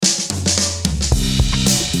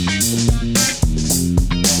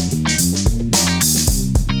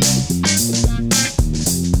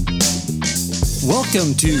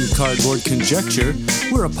Welcome to Cardboard Conjecture.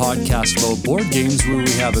 We're a podcast about board games where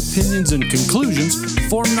we have opinions and conclusions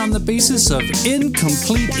formed on the basis of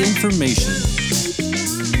incomplete information.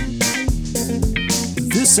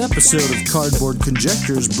 This episode of Cardboard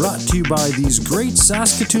Conjecture is brought to you by these great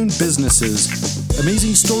Saskatoon businesses: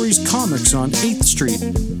 Amazing Stories Comics on 8th Street,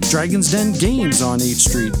 Dragon's Den Games on 8th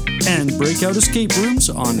Street, and Breakout Escape Rooms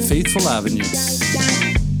on Faithful Avenue.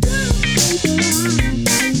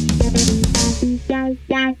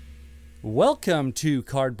 Welcome to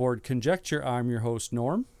Cardboard Conjecture. I'm your host,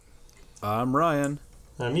 Norm. I'm Ryan.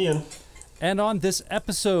 I'm Ian. And on this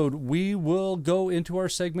episode, we will go into our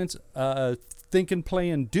segments, Thinking,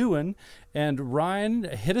 Playing, Doing. And Ryan,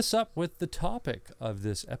 hit us up with the topic of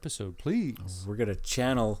this episode, please. We're going to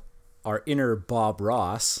channel our inner Bob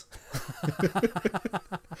Ross.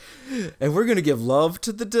 And we're going to give love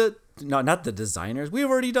to the... not the designers. We've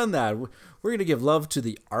already done that. We're going to give love to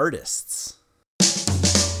the artists.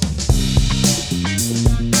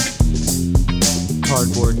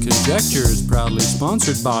 Cardboard Conjecture is proudly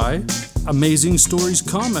sponsored by Amazing Stories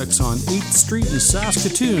Comics on 8th Street in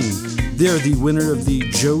Saskatoon. They are the winner of the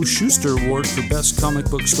Joe Shuster Award for Best Comic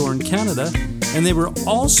Book Store in Canada, and they were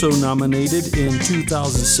also nominated in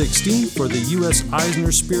 2016 for the U.S.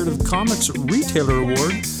 Eisner Spirit of Comics Retailer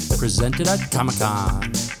Award presented at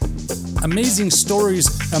Comic-Con. Amazing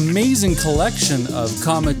Stories' amazing collection of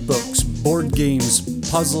comic books, board games,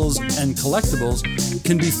 puzzles, and collectibles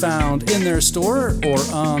can be found in their store or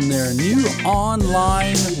on their new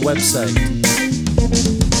online website.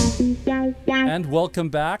 And welcome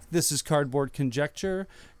back. This is Cardboard Conjecture,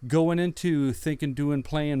 going into Thinking, Doing,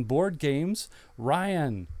 Playing board games.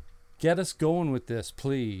 Ryan, get us going with this,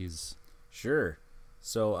 please. Sure.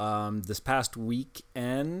 So this past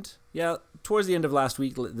weekend, towards the end of last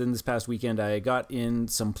week, then this past weekend, I got in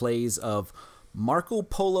some plays of Marco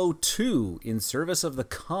Polo 2 in Service of the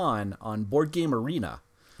Con on Board Game Arena.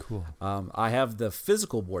 Cool. I have the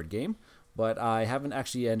physical board game, but I haven't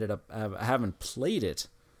actually I haven't played it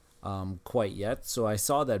quite yet. So I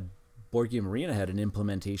saw that Board Game Arena had an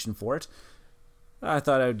implementation for it. I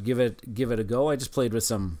thought I would give it a go. I just played with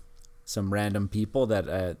some random people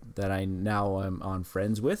that I now am on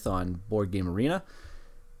friends with on Board Game Arena.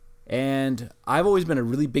 And I've always been a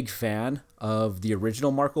really big fan of the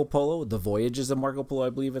original Marco Polo, the Voyages of Marco Polo, I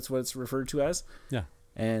believe that's what it's referred to as. Yeah.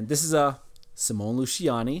 And this is a Simone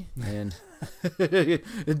Luciani and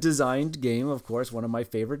a designed game, of course, one of my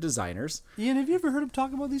favorite designers. Ian, have you ever heard him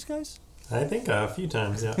talk about these guys? I think a few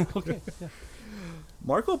times, yeah. Okay. Yeah.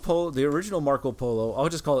 Marco Polo, the original Marco Polo, I'll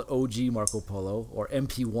just call it OG Marco Polo or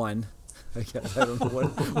MP1. I don't know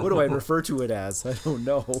what do I refer to it as. I don't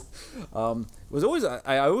know. It was always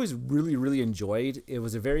I always really enjoyed. It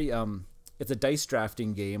was a very it's a dice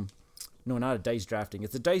drafting game. No, not a dice drafting.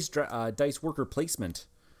 It's a dice worker placement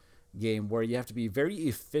game where you have to be very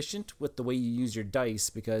efficient with the way you use your dice,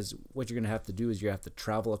 because what you're going to have to do is you have to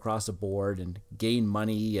travel across a board and gain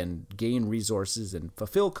money and gain resources and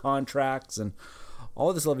fulfill contracts and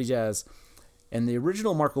all this lovely jazz. And the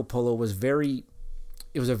original Marco Polo was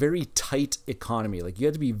it was a very tight economy. Like, you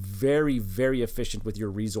had to be very, very efficient with your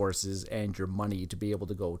resources and your money to be able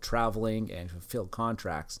to go traveling and fulfill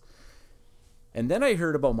contracts. And then I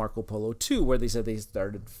heard about Marco Polo 2, where they said they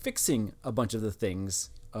started fixing a bunch of the things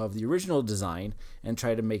of the original design and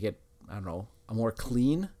try to make it, I don't know, a more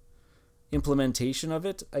clean implementation of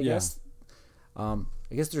it, I guess. I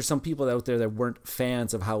guess there's some people out there that weren't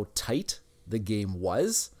fans of how tight the game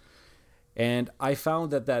was. And I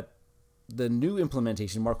found that the new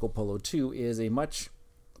implementation, Marco Polo 2, is a much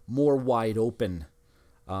more wide open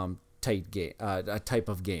type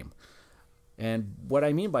of game. And what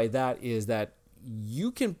I mean by that is that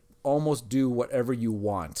you can almost do whatever you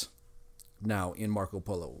want now in Marco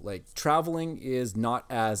Polo. Like, traveling is not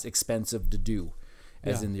as expensive to do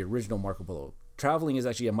as in the original Marco Polo. Traveling is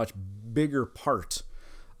actually a much bigger part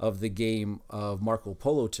of the game of Marco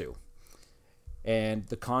Polo 2. And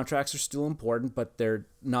the contracts are still important, but they're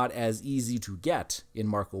not as easy to get in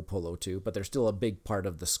Marco Polo 2, but they're still a big part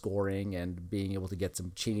of the scoring and being able to get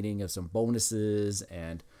some chaining of some bonuses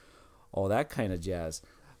and all that kind of jazz.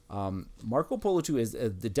 Marco Polo 2 is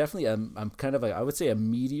definitely I would say a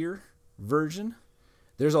meatier version.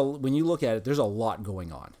 When you look at it, there's a lot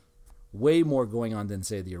going on. Way more going on than,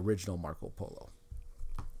 say, the original Marco Polo.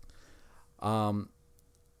 I'm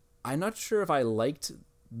not sure if I liked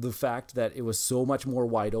the fact that it was so much more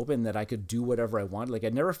wide open that I could do whatever I wanted. Like, I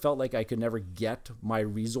never felt like I could never get my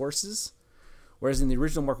resources. Whereas in the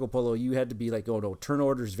original Marco Polo, you had to be like, oh no, turn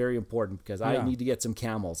order is very important because I need to get some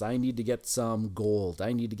camels. I need to get some gold.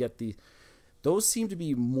 I need to get those seem to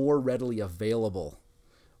be more readily available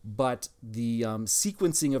but the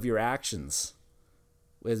sequencing of your actions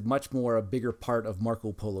is much more a bigger part of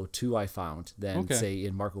Marco Polo 2, I found, than, say,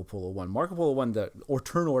 in Marco Polo 1. Marco Polo 1,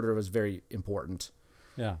 turn order was very important.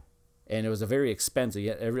 Yeah. And it was a very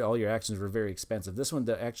expensive, all your actions were very expensive. This one,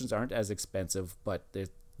 the actions aren't as expensive, but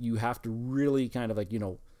you have to really kind of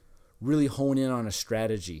really hone in on a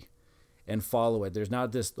strategy and follow it. There's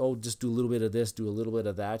not this, just do a little bit of this, do a little bit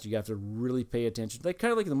of that. You have to really pay attention.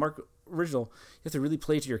 Kind of like the original, you have to really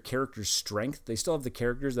play to your character's strength. They still have the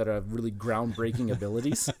characters that have really groundbreaking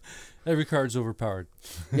abilities. Every card's overpowered.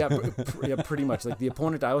 Yeah, pretty much. Like the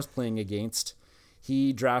opponent I was playing against,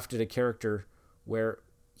 he drafted a character where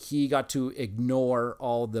he got to ignore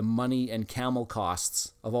all the money and camel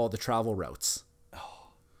costs of all the travel routes.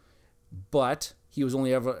 But he was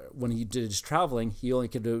only when he did his traveling, he only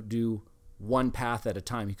could do one path at a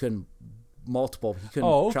time. He couldn't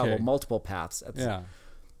travel multiple paths.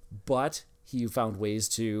 But he found ways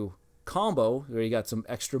to combo where you got some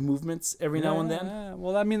extra movements every now and then.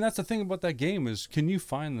 Well, I mean, that's the thing about that game is, can you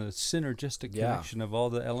find the synergistic connection of all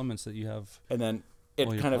the elements that you have? And then it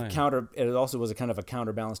also was a kind of a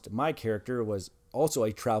counterbalance to my character. It was also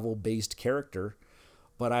a travel-based character,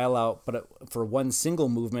 but for one single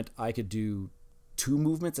movement, I could do 2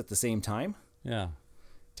 movements at the same time. Yeah.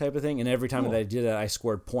 Type of thing. And every time that I did it, I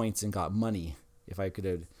scored points and got money if I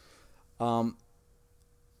could.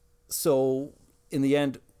 So in the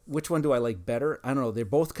end, which one do I like better? I don't know. They're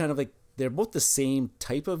both they're both the same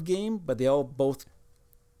type of game, but they all both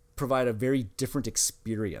provide a very different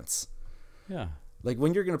experience. Yeah. Like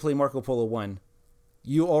when you're going to play Marco Polo 1,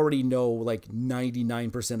 you already know like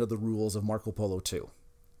 99% of the rules of Marco Polo 2.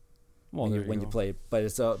 Well, when you play it, but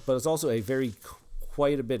it's also it plays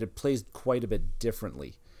quite a bit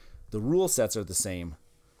differently. The rule sets are the same.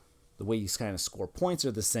 The way you kind of score points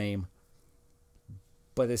are the same.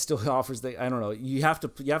 But it still offers I don't know. You have to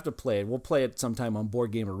play it. We'll play it sometime on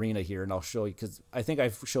Board Game Arena here, and I'll show you, because I think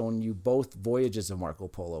I've shown you both Voyages of Marco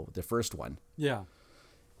Polo, the first one. Yeah.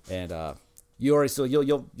 And you'll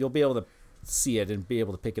be able to see it and be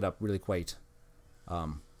able to pick it up really quite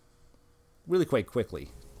quickly.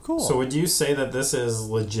 Cool. So would you say that this is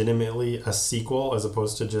legitimately a sequel as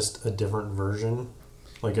opposed to just a different version,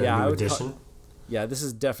 like a new edition? This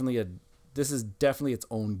is definitely its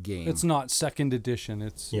own game. It's not second edition.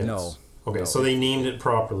 It's no. Okay, no. so they named it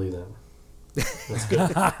properly then. That's good.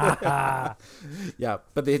 Yeah,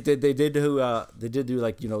 but they did do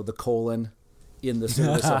like the colon in the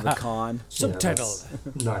service of the con. Subtitle.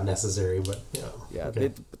 Not necessary, but yeah. Yeah,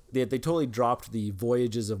 okay. they totally dropped the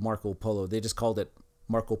Voyages of Marco Polo. They just called it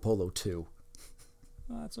Marco Polo 2.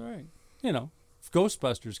 Well, that's all right. If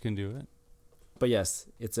Ghostbusters can do it. But yes,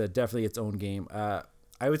 it's definitely its own game.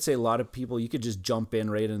 I would say a lot of people, you could just jump in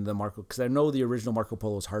right into the Marco, because I know the original Marco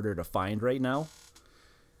Polo is harder to find right now.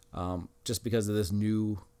 Just because of this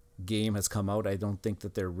new game has come out, I don't think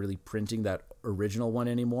that they're really printing that original one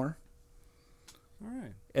anymore. All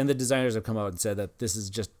right. And the designers have come out and said that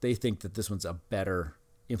they think that this one's a better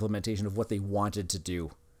implementation of what they wanted to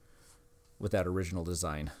do with that original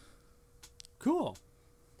design. Cool.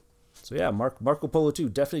 So yeah, Marco Polo 2,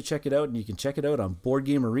 definitely check it out, and you can check it out on Board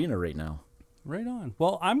Game Arena right now. Right on.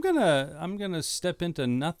 Well, I'm gonna step into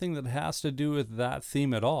nothing that has to do with that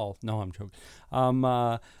theme at all. No, I'm joking.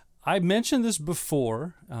 I mentioned this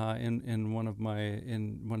before in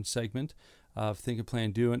one segment of Think and Play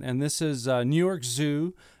and Do, and this is New York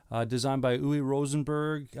Zoo, designed by Uwe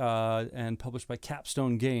Rosenberg and published by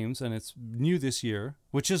Capstone Games, and it's new this year,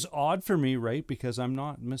 which is odd for me, right? Because I'm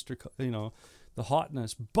not Mr. The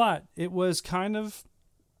hotness, but it was kind of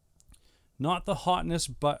not the hotness,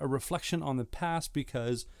 but a reflection on the past,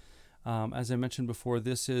 because as I mentioned before,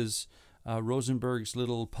 this is Rosenberg's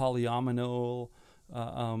little polyomino,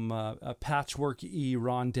 a patchwork-y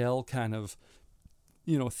rondelle kind of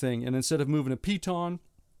thing, and instead of moving a piton,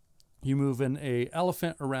 you move a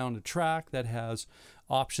elephant around a track that has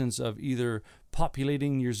options of either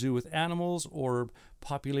populating your zoo with animals or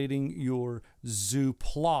populating your zoo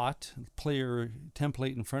plot, player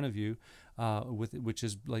template in front of you, which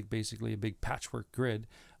is like basically a big patchwork grid,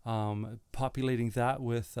 populating that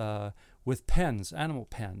with pens, animal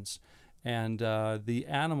pens. And the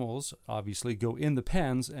animals obviously go in the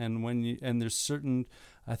pens, and there's certain,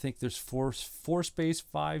 I think there's 4 space,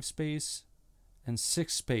 5 space, and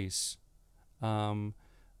 6 space, 4,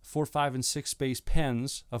 5, and 6 space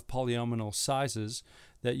pens of polyomino sizes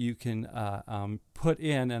that you can put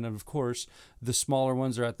in, and of course the smaller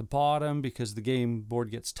ones are at the bottom because the game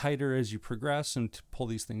board gets tighter as you progress and to pull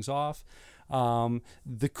these things off.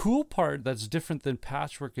 The cool part that's different than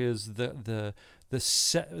Patchwork is the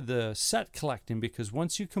set collecting, because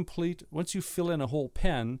once you fill in a whole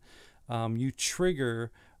pen, you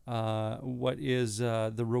trigger what is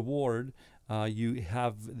the reward. You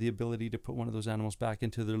have the ability to put one of those animals back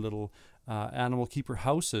into their little animal keeper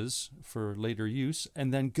houses for later use,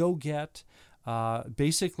 and then go get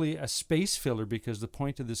basically a space filler, because the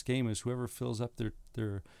point of this game is whoever fills up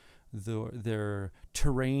their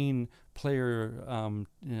terrain player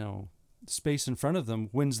space in front of them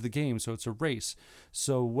wins the game. So it's a race.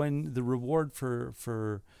 So when the reward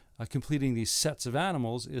for completing these sets of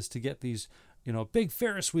animals is to get these, big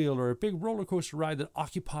Ferris wheel or a big roller coaster ride that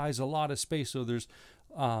occupies a lot of space. So there's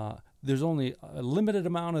only a limited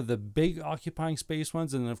amount of the big occupying space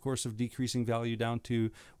ones, and then of course of decreasing value down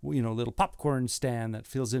to little popcorn stand that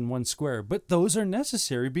fills in one square. But those are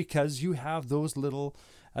necessary because you have those little,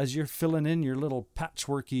 as you're filling in your little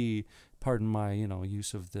patchworky, pardon my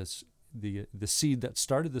use of this, the seed that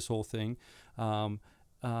started this whole thing.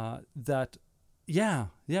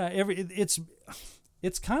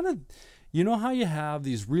 It's kind of, how you have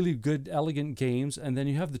these really good, elegant games, and then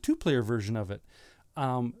you have the 2-player version of it.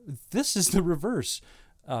 This is the reverse.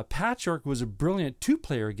 Patchwork was a brilliant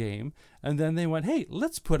 2-player game, and then they went, "Hey,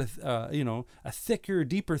 let's put a thicker,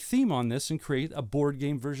 deeper theme on this and create a board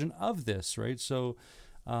game version of this." Right? So,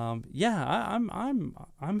 I'm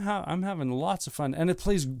having lots of fun, and it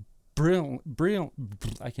plays brilliant.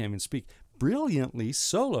 I can't even speak. Brilliantly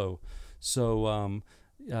solo. So,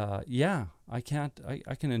 I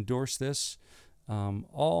can endorse this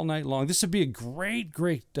all night long. This would be a great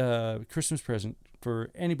Christmas present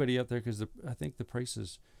for anybody out there, because I think the price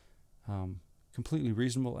is completely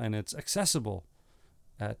reasonable, and it's accessible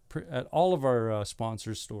at all of our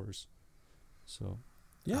sponsors' stores. So,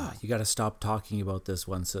 yeah, you got to stop talking about this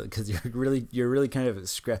one, so because you're really kind of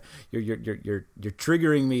you're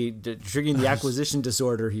triggering me, triggering the acquisition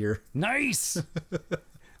disorder here. Nice.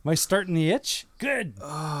 Am I starting the itch? Good.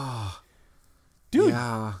 Dude.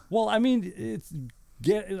 Yeah. Well, I mean,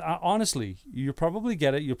 honestly, you'll probably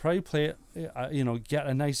get it. You'll probably play it, get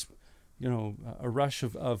a nice, a rush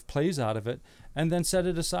of plays out of it, and then set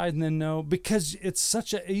it aside, and then know, because it's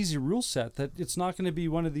such an easy rule set that it's not going to be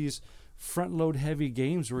one of these front load heavy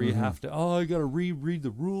games where you have to, I got to reread the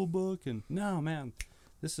rule book, and no, man.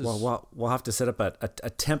 This is... Well, we'll have to set up a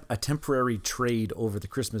temporary trade over the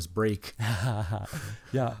Christmas break.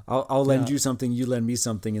 Yeah. I'll lend you something, you lend me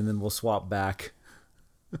something, and then we'll swap back.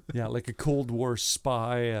 Yeah, like a Cold War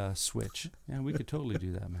spy switch. Yeah, we could totally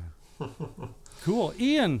do that, man. Cool.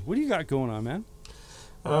 Ian, what do you got going on, man?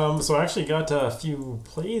 So I actually got a few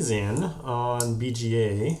plays in on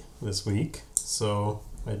BGA this week. So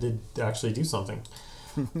I did actually do something.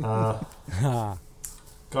 Got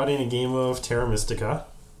in a game of Terra Mystica.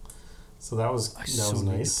 So that was nice.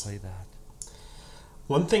 Need to play that.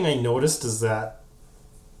 One thing I noticed is that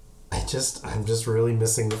I'm just really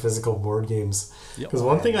missing the physical board games. Because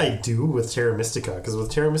one thing I do with Terra Mystica, because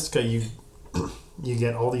with Terra Mystica you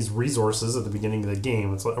get all these resources at the beginning of the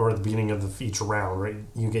game, or at the beginning of each round, right?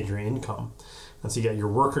 You get your income, and so you get your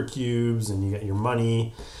worker cubes and you get your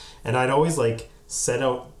money. And I'd always set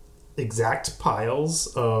out exact piles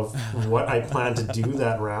of what I plan to do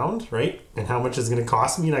that round, right? And how much it's going to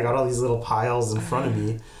cost me. And I got all these little piles in front of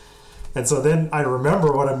me. And so then I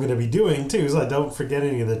remember what I'm going to be doing too, so I don't forget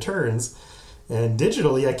any of the turns. And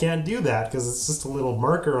digitally, I can't do that because it's just a little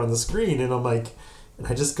marker on the screen. And I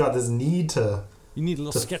just got this need to... You need a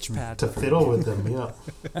little sketch pad to fiddle with them, yeah.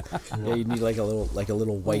 Yeah, you need like a little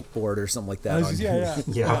whiteboard or something like that.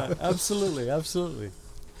 Yeah, absolutely.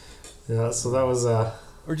 Yeah, so that was...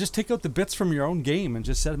 Or just take out the bits from your own game and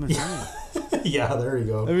just set them in front of you. Yeah, there you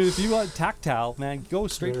go. I mean, if you want tactile, man, go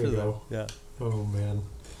straight for that. Yeah. Oh, man.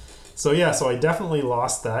 So I definitely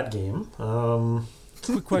lost that game.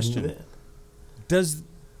 Quick question. Does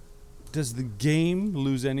the game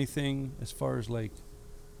lose anything as far as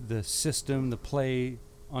the system, the play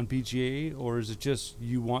on BGA, or is it just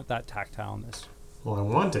you want that tactileness? Well, I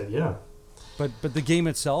want it, yeah. But the game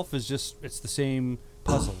itself is it's the same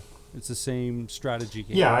puzzle. It's the same strategy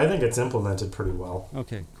game. Yeah, I think it's implemented pretty well.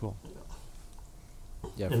 Okay, cool.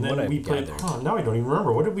 Yeah, and then we played... now I don't even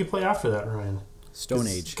remember. What did we play after that, Ryan? Stone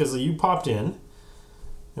Age. Because you popped in,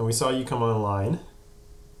 and we saw you come online.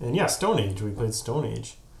 And yeah, Stone Age. We played Stone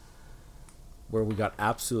Age. Where we got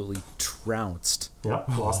absolutely trounced.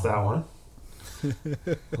 Yep, lost that one.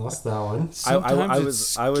 Lost that one.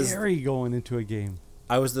 Sometimes I was scary going into a game.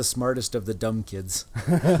 I was the smartest of the dumb kids.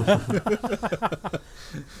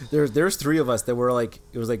 There's three of us that were like,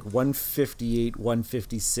 it was like 158,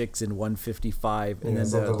 156, and 155, and then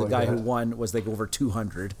the guy who won was like over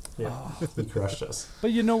 200. Yeah, he crushed us.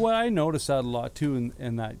 But you know what? I noticed that a lot too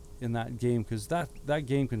in that game, because that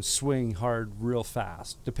game can swing hard real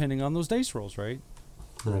fast depending on those dice rolls, right?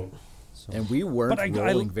 Right. So. And we weren't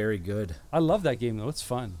rolling very good. I love that game though; it's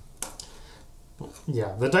fun.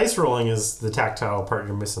 Yeah, the dice rolling is the tactile part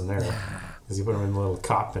you're missing there, because you put them in a little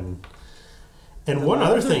cup, and one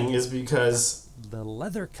other thing is because the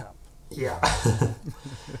leather cup. Yeah.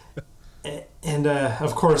 And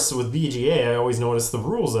of course, with BGA, I always notice the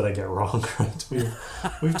rules that I get wrong. Right?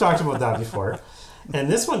 We've talked about that before,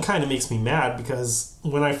 and this one kind of makes me mad because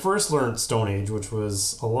when I first learned Stone Age, which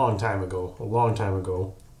was a long time ago,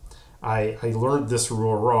 I learned this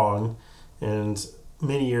rule wrong, and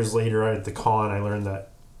many years later at the con, I learned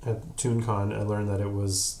that at ToonCon, I learned that it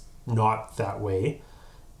was not that way,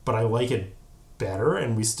 but I like it better,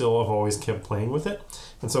 and we still have always kept playing with it.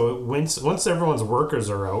 And so once everyone's workers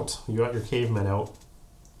are out, you got your cavemen out,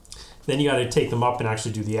 then you got to take them up and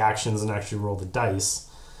actually do the actions and actually roll the dice.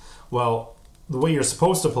 Well, the way you're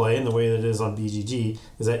supposed to play, and the way that it is on BGG,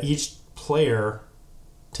 is that each player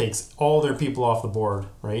takes all their people off the board,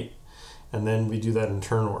 right? And then we do that in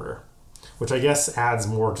turn order, which I guess adds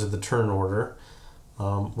more to the turn order,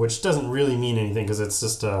 which doesn't really mean anything because it's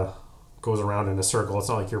just goes around in a circle. It's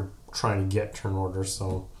not like you're trying to get turn order,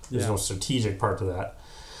 so there's no strategic part to that.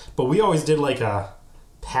 But we always did like a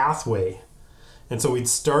pathway, and so we'd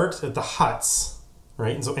start at the huts,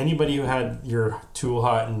 right? And so anybody who had your tool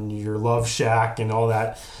hut and your love shack and all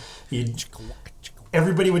that,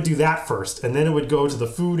 everybody would do that first, and then it would go to the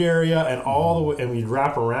food area and all the way, and we'd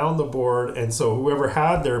wrap around the board, and so whoever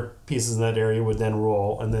had their pieces in that area would then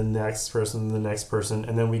roll, and then the next person,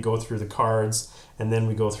 and then we go through the cards, and then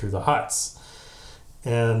we go through the huts,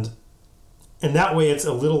 and that way it's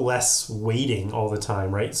a little less waiting all the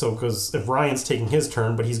time, right? So because if Ryan's taking his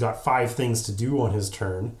turn, but he's got 5 things to do on his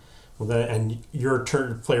turn, well then, and you're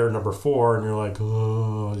player number 4, and you're like,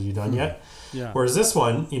 oh, are you done yet? Yeah. Whereas this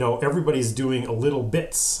one, everybody's doing a little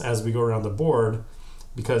bits as we go around the board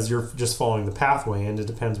because you're just following the pathway, and it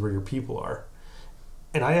depends where your people are.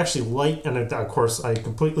 And I actually like, and of course I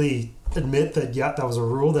completely admit that, that was a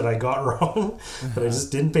rule that I got wrong, that I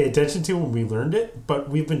just didn't pay attention to when we learned it. But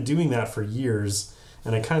we've been doing that for years,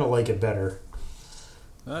 and I kind of like it better.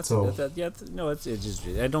 Well, it's just,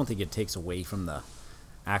 I don't think it takes away from the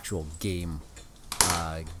actual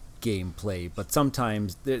gameplay, but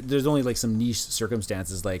sometimes there's only like some niche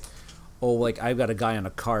circumstances, like I've got a guy on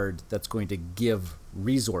a card that's going to give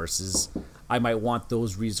resources. I might want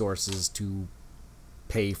those resources to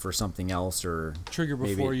pay for something else, or trigger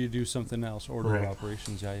before you do something else. Order of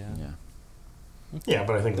operations. Okay. Yeah,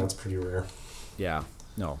 but I think that's pretty rare. Yeah.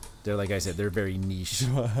 No, they're, like I said, they're very niche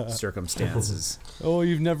circumstances. Oh,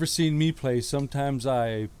 you've never seen me play. Sometimes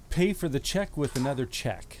I pay for the check with another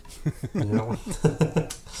check. And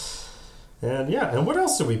and what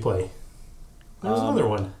else did we play? There was another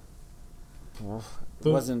one.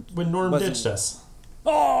 When Norm ditched us.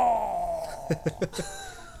 Oh!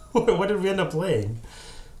 What did we end up playing?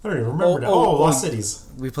 I don't even remember now. Lost Cities.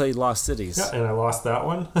 We played Lost Cities. Yeah, and I lost that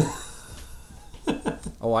one.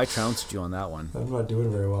 I trounced you on that one. I'm not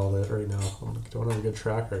doing very well at it right now. I don't have a good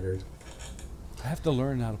track record. I have to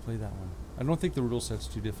learn how to play that one. I don't think the rule set's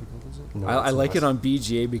too difficult, is it? No, I like it on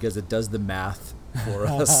BGA because it does the math for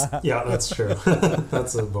us. Yeah, that's true.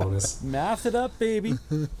 That's a bonus. Math it up, baby.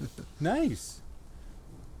 Nice.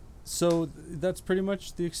 So that's pretty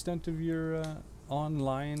much the extent of your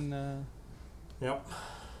online... Yep.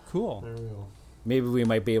 Cool. There we go. Maybe we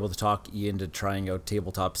might be able to talk Ian into trying out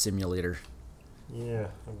Tabletop Simulator. Yeah.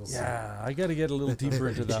 I got to get a little deeper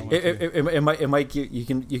into that one. It might you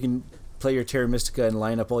can play your Terra Mystica and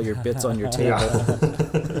line up all your bits on your table,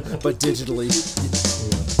 but digitally.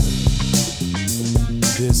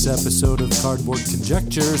 This episode of Cardboard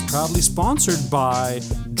Conjecture is proudly sponsored by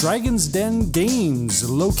Dragon's Den Games,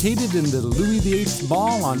 located in the Louis VIII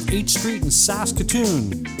Mall on 8th Street in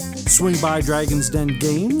Saskatoon. Swing by Dragon's Den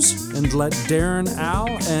Games and let Darren, Al,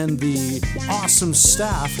 and the awesome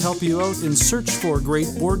staff help you out in search for great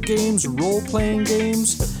board games, role-playing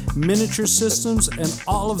games, miniature systems, and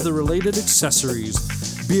all of the related accessories.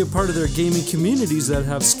 Be a part of their gaming communities that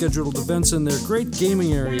have scheduled events in their great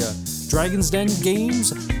gaming area. Dragon's Den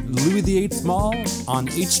Games, Louis VIII Mall on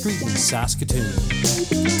 8th Street in Saskatoon.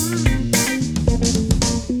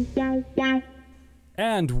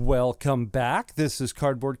 And welcome back. This is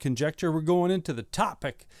Cardboard Conjecture. We're going into the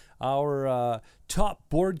topic, our top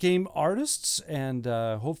board game artists, and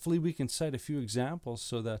hopefully we can cite a few examples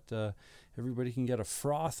so that everybody can get a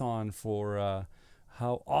froth on for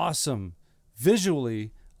how awesome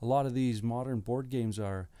visually a lot of these modern board games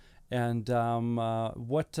are. And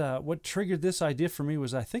what triggered this idea for me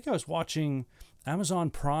was I think I was watching Amazon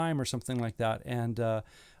Prime or something like that, and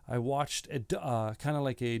I watched kind of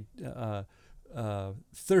like a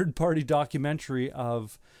third-party documentary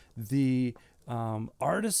of the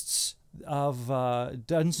artists of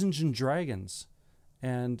Dungeons and Dragons,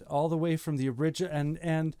 and all the way from the original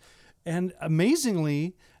and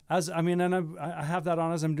amazingly, I have that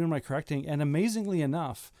on as I'm doing my correcting, and amazingly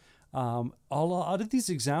enough, a lot of these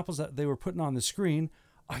examples that they were putting on the screen,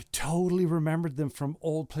 I totally remembered them from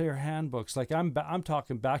old player handbooks. Like I'm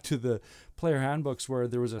talking back to the player handbooks where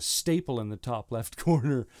there was a staple in the top left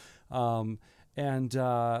corner. And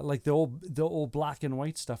like the old black and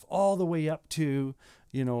white stuff, all the way up to,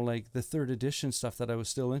 like the third edition stuff that I was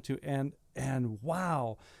still into. And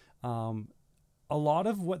wow, a lot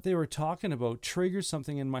of what they were talking about triggered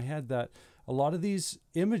something in my head, that a lot of these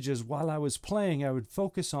images, while I was playing, I would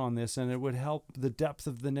focus on this, and it would help the depth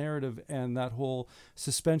of the narrative and that whole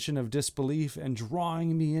suspension of disbelief and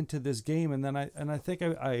drawing me into this game. And then I think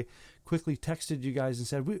I quickly texted you guys and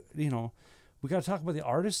said, we got to talk about the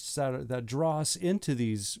artists that draw us into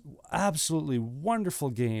these absolutely wonderful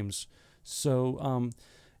games. So,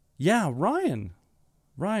 Ryan,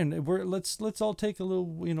 let's all take a little,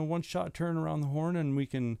 one shot turn around the horn, and we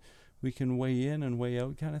can weigh in and weigh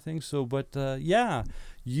out kind of thing. So, but this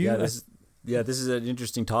is an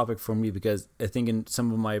interesting topic for me, because I think in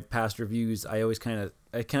some of my past reviews, I always kind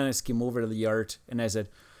of skim over to the art, and I said,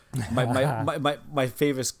 my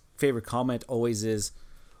favorite comment always is,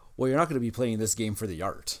 well, you're not going to be playing this game for the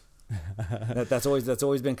art. That's always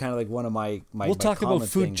been kind of like one of my we'll talk about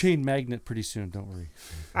Food things. Chain Magnet pretty soon, don't worry.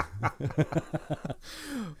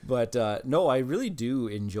 But no, I really do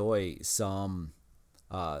enjoy some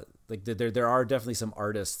there are definitely some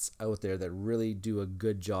artists out there that really do a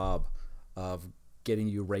good job of getting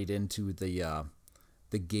you right into the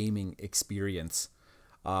gaming experience.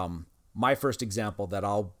 My first example that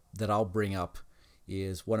I'll bring up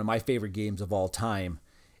is one of my favorite games of all time,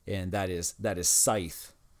 and that is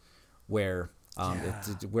Scythe, where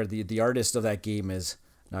where the artist of that game is,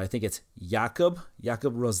 now I think it's Jakub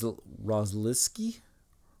Rosalski.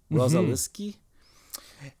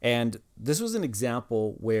 And this was an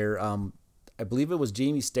example where I believe it was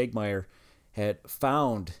Jamie Stegmaier had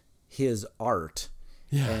found his art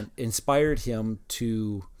and inspired him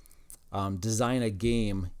to design a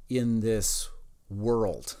game in this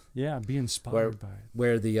world. Yeah, be inspired by it.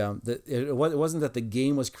 Where it wasn't that the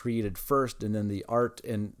game was created first and then the art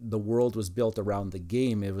and the world was built around the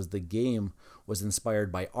game. It was the game was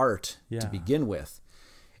inspired by art to begin with.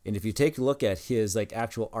 And if you take a look at his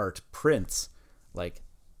actual art prints,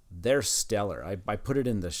 they're stellar. I put it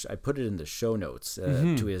in the show notes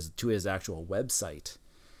to his actual website.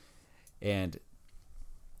 And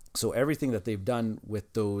so everything that they've done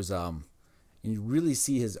with those and you really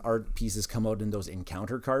see his art pieces come out in those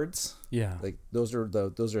encounter cards. Yeah. Those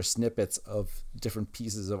are snippets of different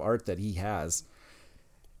pieces of art that he has.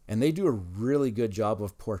 And they do a really good job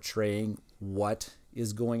of portraying what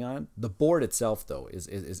is going on. The board itself, though,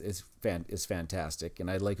 is fantastic,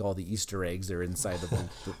 and I like all the Easter eggs that are inside the board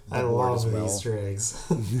I love as well. Easter eggs.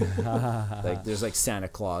 There's Santa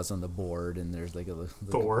Claus on the board, and there's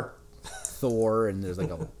Thor, and there's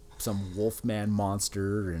some Wolfman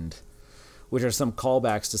monster, and which are some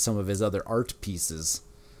callbacks to some of his other art pieces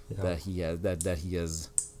that he has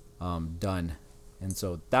done. And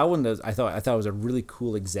so that one I thought was a really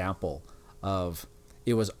cool example of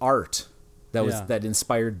it was art that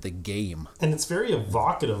inspired the game. And it's very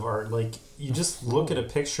evocative art. You just look at a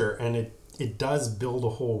picture and it does build a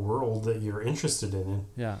whole world that you're interested in.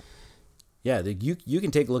 Yeah. Yeah, you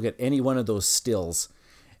can take a look at any one of those stills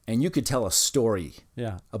and you could tell a story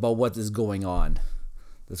about what is going on.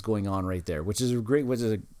 That's going on right there, which is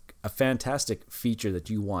a fantastic feature that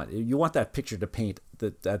you want. You want that picture to paint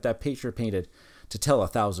that picture painted to tell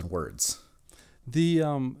 1,000 words. The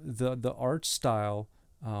art style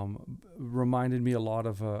reminded me a lot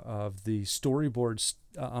of the storyboard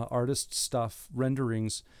artist stuff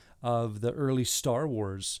renderings of the early Star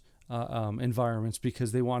Wars environments,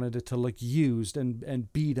 because they wanted it to look used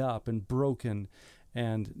and beat up and broken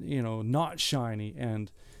and not shiny and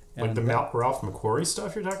the Ralph McQuarrie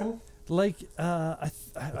stuff you're talking? I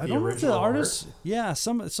don't know if the artists,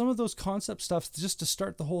 some of those concept stuff just to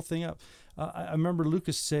start the whole thing up. I remember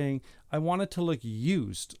Lucas saying, I want it to look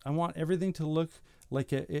used. I want everything to look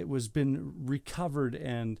like it was been recovered,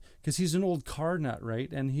 and because he's an old car nut,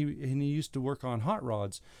 right? And he used to work on hot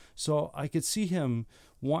rods, so I could see him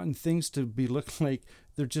wanting things to be looking like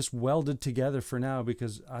they're just welded together for now,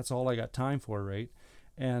 because that's all I got time for, right?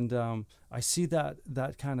 And I see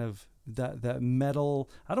that kind of that metal.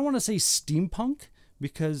 I don't want to say steampunk,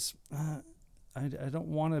 because I don't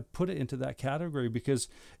want to put it into that category, because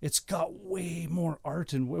it's got way more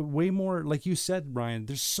art and way more, like you said, Brian,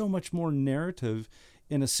 there's so much more narrative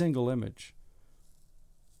in a single image.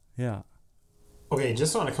 Yeah. Okay,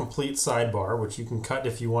 just on a complete sidebar, which you can cut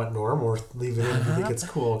if you want, Norm, or leave it in if you think it's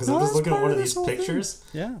cool, because I'm just looking at one of these pictures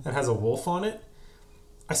that has a wolf on it.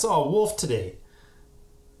 I saw a wolf today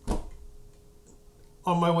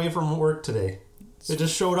on my way from work today. It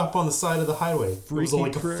just showed up on the side of the highway. It was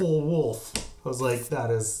like a full wolf. I was like,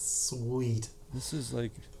 that is sweet. This is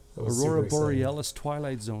like Aurora Borealis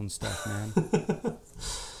Twilight Zone stuff, man.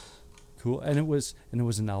 Cool. And it was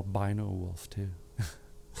an albino wolf too.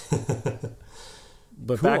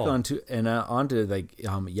 But cool. Back onto like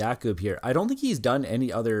Jakub here. I don't think he's done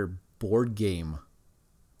any other board game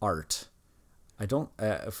art. I don't.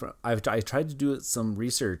 I tried to do some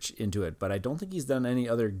research into it, but I don't think he's done any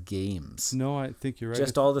other games. No, I think you're right.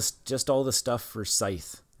 Just all the stuff for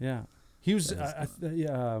Scythe. Yeah, he was.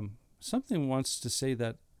 Something wants to say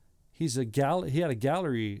that he's a He had a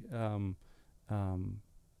gallery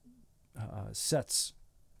sets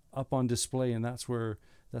up on display, and that's where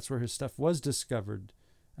his stuff was discovered.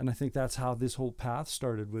 And I think that's how this whole path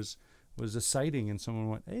started. Was a sighting, and someone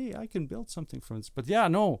went, hey, I can build something from this. But yeah,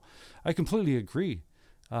 no, I completely agree.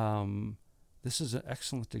 This is an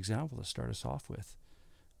excellent example to start us off with.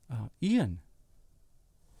 Ian.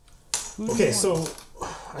 Okay, so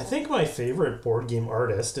I think my favorite board game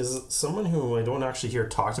artist is someone who I don't actually hear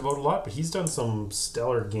talked about a lot, but he's done some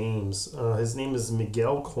stellar games. His name is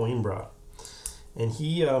Miguel Coimbra. And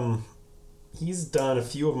he's done a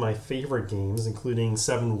few of my favorite games, including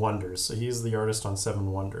Seven Wonders. So he's the artist on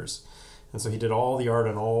Seven Wonders. And so he did all the art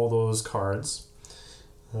on all those cards.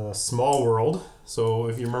 Small World. So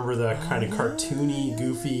if you remember that kind of cartoony,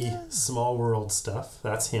 goofy Small World stuff,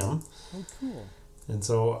 that's him. Oh, cool. And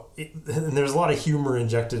so and there's a lot of humor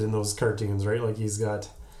injected in those cartoons, right? Like he's got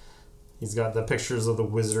the pictures of the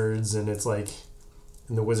wizards, and it's like,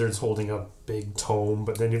 and the wizard's holding a big tome,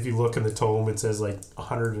 but then if you look in the tome, it says like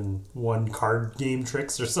 101 card game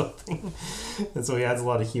tricks or something. And so he adds a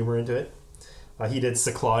lot of humor into it. He did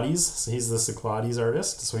Cyclades, so he's the Cyclades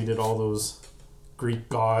artist. So he did all those Greek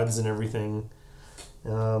gods and everything.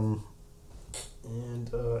 And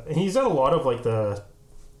he's done a lot of like the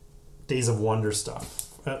Days of Wonder stuff.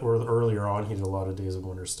 Or earlier on, he did a lot of Days of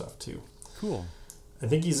Wonder stuff too. Cool. I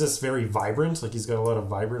think he's just very vibrant. Like he's got a lot of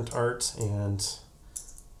vibrant art, and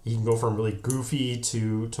he can go from really goofy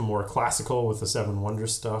to more classical with the Seven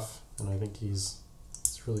Wonders stuff. And I think he's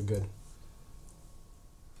really good.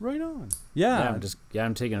 Right on. Yeah.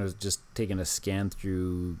 I'm taking a scan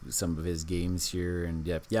through some of his games here,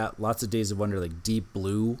 and lots of Days of Wonder, like Deep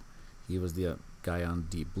Blue. He was the guy on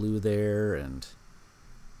Deep Blue there, and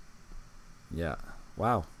yeah,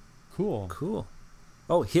 wow, cool.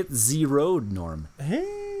 Oh, Hit Z Road, Norm.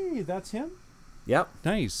 Hey, that's him. Yep.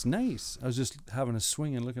 Nice. I was just having a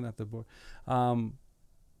swing and looking at the board.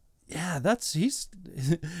 He's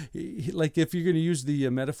like, if you're going to use the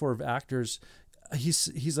metaphor of actors,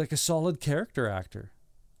 he's like a solid character actor.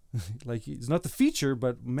 Like he's not the feature,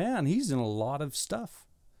 but man, he's in a lot of stuff.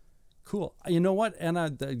 Cool. You know what? And a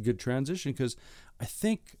good transition, because I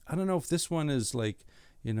don't know if this one is like,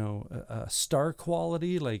 a star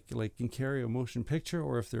quality, like can carry a motion picture,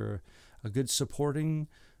 or if they're a good supporting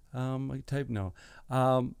type. No,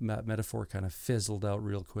 that metaphor kind of fizzled out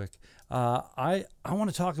real quick. I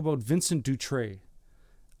want to talk about Vincent Dutrait.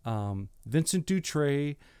 Vincent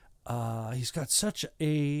Dutrait. He's got such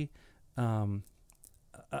a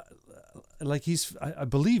like I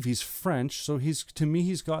believe he's French, so he's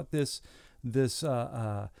got this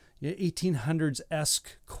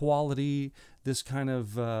 1800s-esque quality, this kind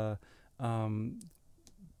of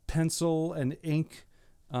pencil and ink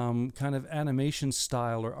kind of animation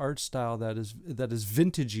style or art style that is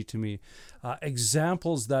vintagey to me.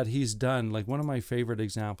 Examples that he's done, like one of my favorite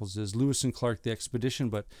examples is Lewis and Clark: The Expedition,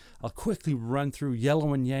 but I'll quickly run through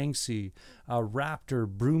Yellow and Yangtze, Raptor,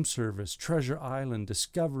 Broom Service, Treasure Island,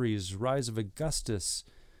 Discoveries, Rise of Augustus,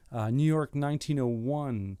 New York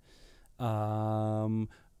 1901,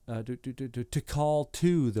 Tikal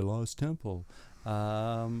 2, The Lost Temple,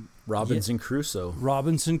 Robinson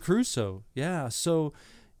Crusoe. Yeah, so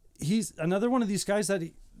he's another one of these guys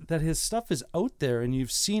that his stuff is out there, and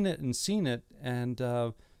you've seen it, and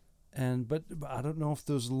but I don't know if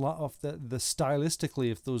those the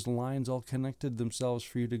stylistically, if those lines all connected themselves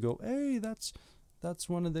for you to go, hey, that's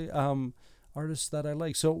one of the artists that I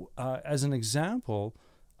like. So as an example,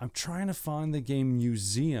 I'm trying to find the game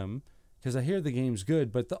Museum, because I hear the game's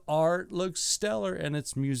good, but the art looks stellar and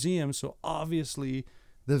it's Museum, so obviously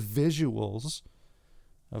the visuals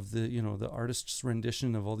of the the artist's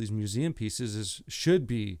rendition of all these museum pieces should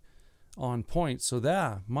be on point. So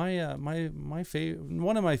that one of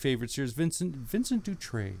my favorites here is Vincent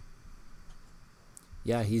Dutrait.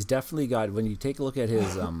 Yeah, he's definitely got, when you take a look at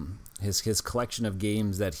his his collection of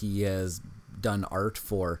games that he has done art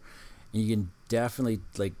for, you can definitely,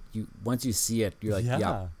 like, once you see it, you're like,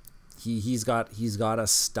 yeah. He's got a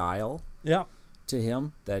style to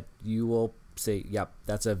him that you will say, yep,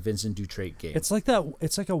 that's a Vincent Dutrait game. It's like that.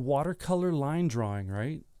 It's like a watercolor line drawing,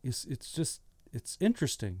 right? It's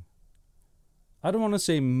interesting. I don't want to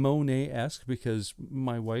say Monet-esque, because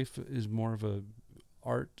my wife is more of a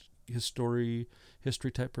art history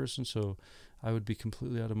type person, so I would be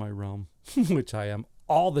completely out of my realm, which I am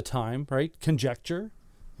all the time, right? Conjecture.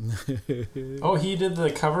 Oh, he did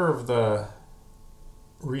the cover of the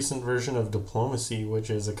recent version of Diplomacy, which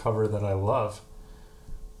is a cover that I love.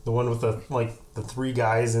 The one with the three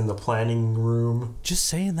guys in the planning room. Just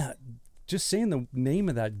saying the name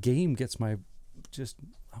of that game gets I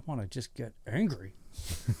want to just get angry.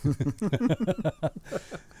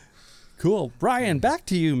 Cool. Brian, back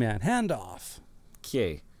to you, man. Hand off.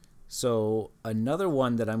 Okay. So another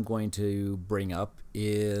one that I'm going to bring up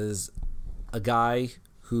is a guy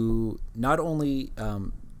who not only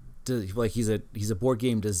he's a board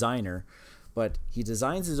game designer, but he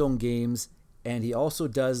designs his own games, and he also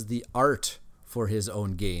does the art for his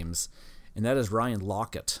own games, and that is Ryan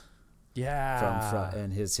Lockett. Yeah.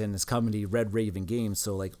 And his company Red Raven Games.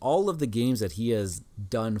 So like all of the games that he has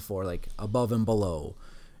done for, like, Above and Below,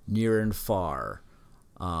 Near and Far,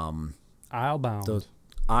 Islebound,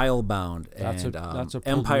 and that's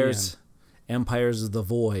a Empires of the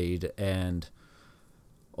Void, and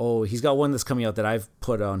he's got one that's coming out that I've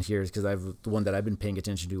put on here because the one that I've been paying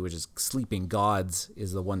attention to, which is Sleeping Gods,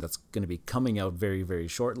 is the one that's going to be coming out very, very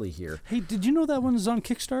shortly here. Hey, did you know that one is on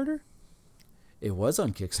Kickstarter? It was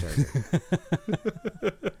on Kickstarter.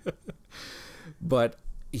 But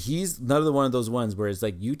he's another one of those ones where it's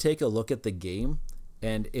like, you take a look at the game,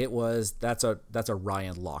 and that's a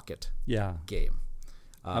Ryan Lockett game.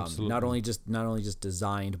 Absolutely. Not only just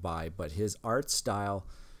designed by, but his art style,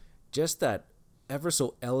 just that ever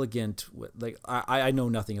so elegant. Like, I know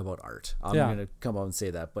nothing about art. I'm gonna come out and say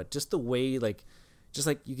that, but just the way, just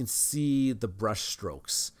like you can see the brush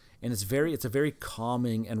strokes, and it's a very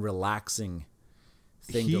calming and relaxing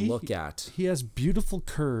thing to look at. He has beautiful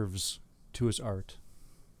curves to his art.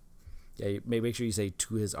 Yeah, make sure you say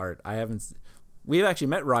to his art. We've actually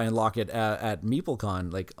met Ryan Lockett at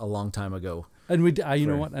MeepleCon like a long time ago. And you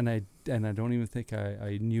know what? And I don't even think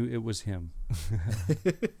I knew it was him.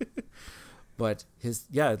 But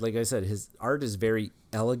like I said, his art is very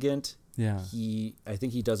elegant. Yeah. I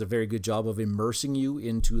think he does a very good job of immersing you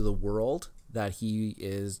into the world that he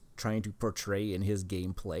is trying to portray in his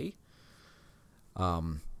gameplay.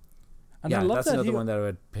 And I love that's another one that I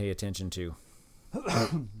would pay attention to.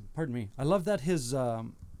 Pardon me. I love that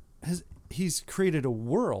he's created a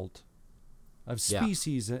world of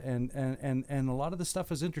species, and a lot of the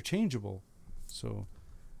stuff is interchangeable. So,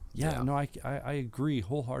 no, I agree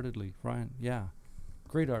wholeheartedly, Ryan. Yeah,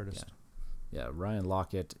 great artist. Yeah, Ryan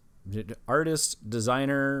Lockett, artist,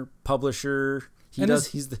 designer, publisher.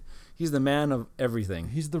 He's the man of everything.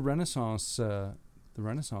 He's the Renaissance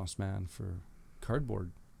man for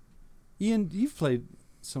cardboard. Ian, you've played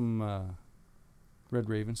some Red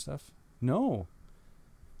Raven stuff? No.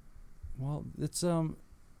 Well, it's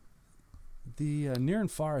the Near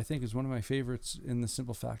and Far, I think, is one of my favorites, in the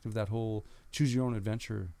simple fact of that whole choose your own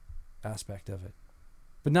adventure aspect of it.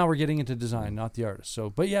 But now we're getting into design, not the artist. So,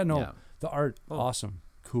 but the art, awesome,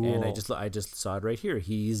 cool. And I just saw it right here.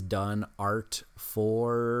 He's done art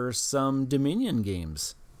for some Dominion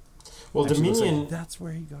games. Well, actually, Dominion, that's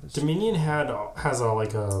where he got his. Dominion has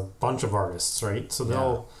a bunch of artists, right?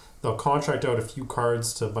 So they'll contract out a few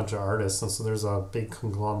cards to a bunch of artists, and so there's a big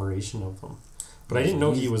conglomeration of them. But I didn't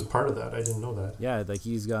know he was part of that. I didn't know that. Yeah, like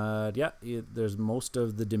he's got there's most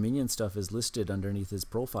of the Dominion stuff is listed underneath his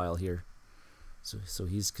profile here. So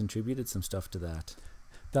he's contributed some stuff to that.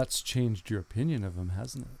 That's changed your opinion of him,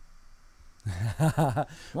 hasn't it?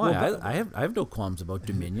 Why? I have no qualms about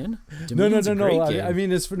Dominion. No. I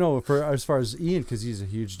mean, as far as Ian, because he's a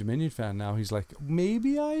huge Dominion fan now, he's like,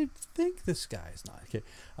 maybe I think this guy's not okay.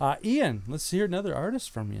 Ian, let's hear another artist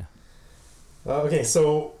from you. Okay,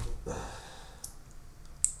 so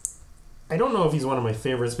don't know if he's one of my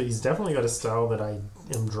favorites, but he's definitely got a style that I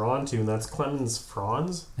am drawn to, and that's Clemens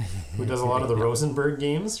Franz, who does a lot of the Rosenberg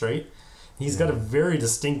games, right? He's got a very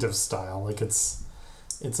distinctive style. Like it's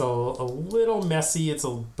a little messy.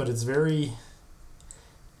 But it's very.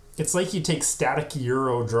 It's like you take static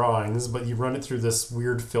Euro drawings, but you run it through this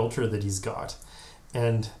weird filter that he's got,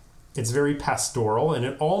 and it's very pastoral, and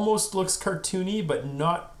it almost looks cartoony, but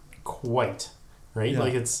not quite, right?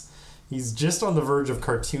 Like he's just on the verge of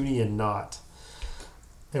cartoony and not.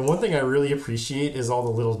 And one thing I really appreciate is all the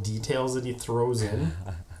little details that he throws in.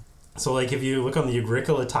 So, like, if you look on the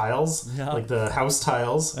Agricola tiles, like the house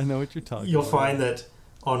tiles, I know what you're talking you'll about. find that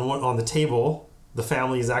on the table, the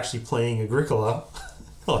family is actually playing Agricola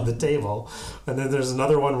on the table. And then there's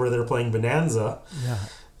another one where they're playing Bonanza.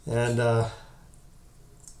 Yeah.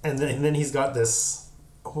 And then he's got this,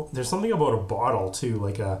 there's something about a bottle, too,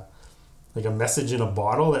 like a message in a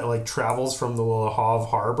bottle that, like, travels from the Le Havre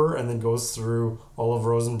harbor and then goes through all of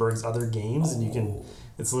Rosenberg's other games. And you can...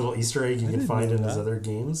 It's a little Easter egg you can find in his other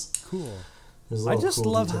games. Cool. I just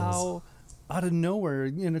love how, out of nowhere,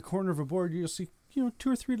 in a corner of a board, you'll see, 2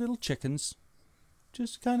 or 3 little chickens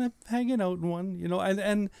just kind of hanging out in one,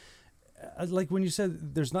 and like when you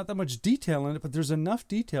said there's not that much detail in it, but there's enough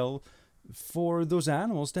detail for those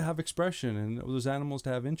animals to have expression and those animals to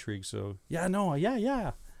have intrigue. So,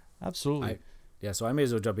 absolutely. So I may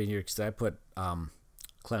as well jump in here because I put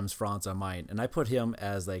Clemens Franz on mine, and I put him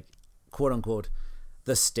as, like, quote unquote,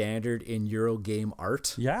 the standard in Euro game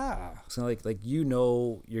art. Yeah. So like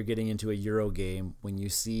you're getting into a Euro game when you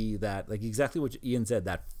see that, like, exactly what Ian said,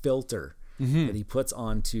 that filter that he puts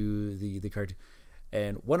onto the cartoon.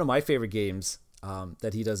 And one of my favorite games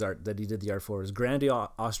that he did the art for is Grand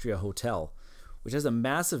Austria Hotel, which has a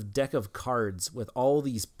massive deck of cards with all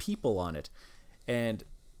these people on it. And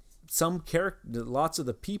lots of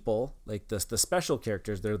the people, like the special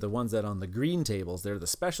characters, they're the ones that on the green tables, they're the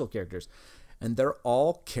special characters. And they're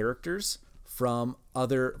all characters from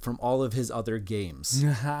all of his other games.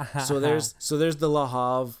 so there's the Le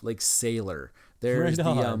Havre, like, sailor. There's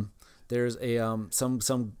there's a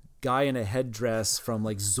some guy in a headdress from,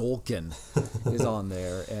 like, Zolkin is on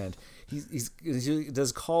there, and he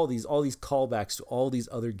does all these callbacks to all these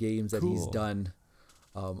other games that he's done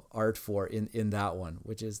art for in that one,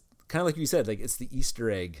 which is kind of like you said, like, it's the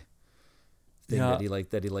Easter egg thing that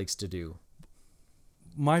he likes to do.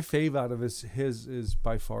 My fave out of his is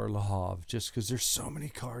by far Le Havre, just because there's so many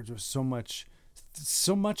cards with so much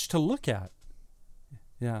to look at.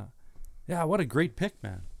 Yeah, what a great pick,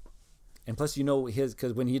 man. And plus,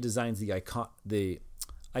 because when he designs the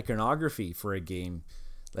iconography for a game,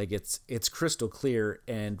 like, it's crystal clear,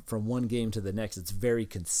 and from one game to the next, it's very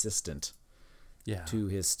consistent. Yeah. To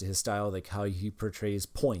his style, like how he portrays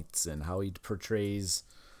points and how he portrays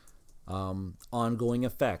ongoing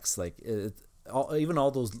effects, like even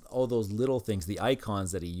all those little things, the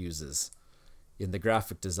icons that he uses in the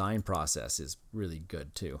graphic design process is really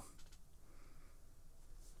good too.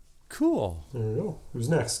 Cool. There you go. Who's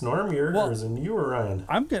next? Norm, you or Ryan?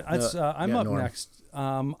 I'm good. I'm up Norm. next.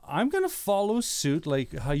 I'm gonna follow suit,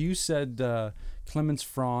 like how you said. Clemens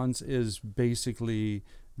Franz is basically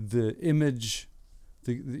the image,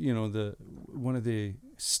 the one of the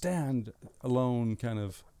stand alone kind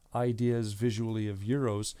of ideas visually of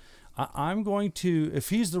Euros. I'm going to, if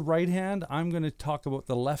he's the right hand, I'm going to talk about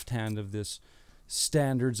the left hand of this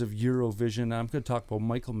standards of Eurovision. I'm going to talk about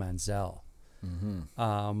Michael Manzel.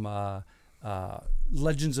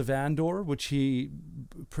 Legends of Andor, which he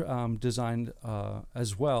designed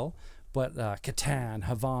as well, but Catan,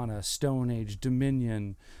 Havana, Stone Age,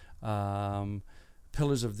 Dominion,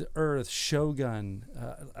 Pillars of the Earth, Shogun.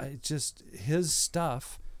 His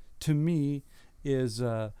stuff to me is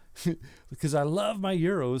because I love my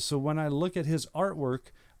Euros, so when I look at his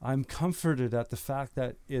artwork, I'm comforted at the fact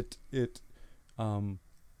that it's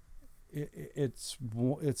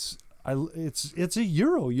a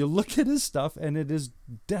Euro. You look at his stuff, and it is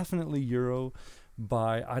definitely Euro.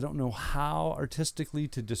 I don't know how artistically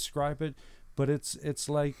to describe it, but it's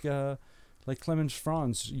like Clemens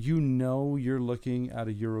Franz. You're looking at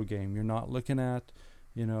a Euro game. You're not looking at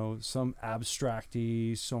some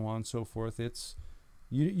abstracty, so on and so forth. It's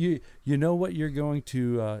you know what you're going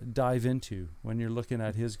to dive into when you're looking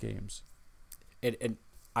at his games. And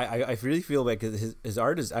I really feel like his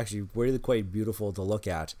art is actually really quite beautiful to look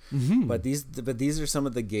at. But these are some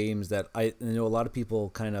of the games that I know a lot of people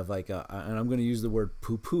kind of like, and I'm going to use the word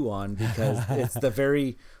poo-poo on because it's the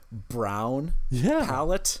very brown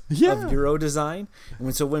palette of Euro design.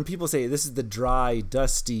 And so when people say this is the dry,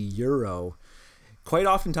 dusty Euro, quite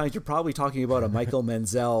oftentimes you're probably talking about a Michael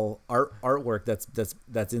Menzel artwork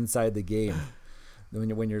that's inside the game.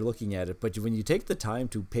 when you're looking at it. But when you take the time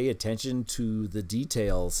to pay attention to the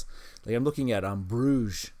details, like I'm looking at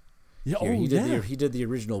Bruges. Yeah, Here. yeah. He did the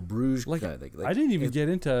original Bruges. Like, I didn't even get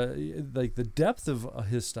into like the depth of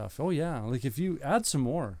his stuff. Oh yeah, like if you add some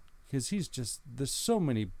more, because there's so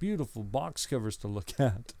many beautiful box covers to look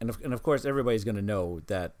at. And of course, everybody's going to know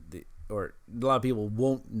that, or a lot of people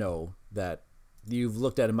won't know that you've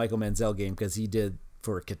looked at a Michael Menzel game because he did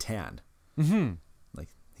for Catan. Mm-hmm. Like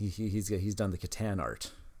he's done the Catan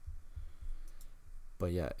art.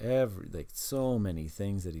 But yeah, so many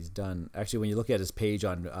things that he's done. Actually, when you look at his page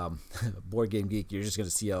on Board Game Geek, you're just going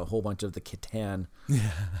to see a whole bunch of the Catan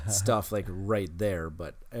stuff like right there.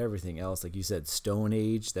 But everything else, like you said, Stone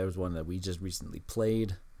Age, that was one that we just recently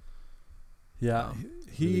played. Yeah,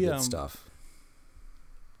 really good stuff.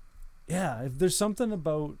 Yeah, if there's something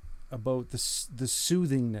about the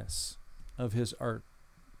soothingness of his art.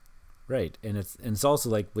 Right, and it's also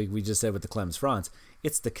like we just said with the Clem's Franz,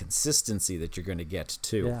 it's the consistency that you're going to get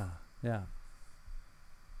too. Yeah.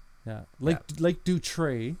 Like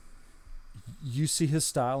Dutray, you see his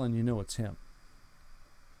style and you know it's him.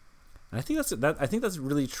 And I think that's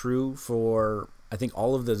really true for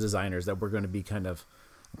all of the designers that we're going to be kind of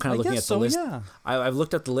looking at the list. Yeah. I've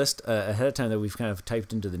looked at the list ahead of time that we've kind of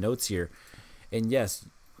typed into the notes here, and yes,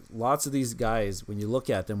 lots of these guys, when you look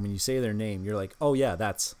at them, when you say their name, you're like, oh yeah,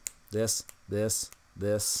 that's this.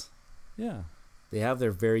 Yeah. They have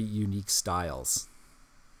their very unique styles.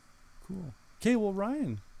 Cool. Okay, well,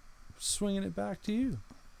 Ryan, swinging it back to you.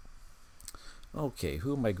 Okay,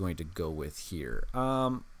 who am I going to go with here?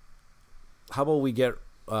 How about we get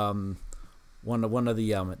one of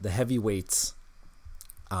the heavyweights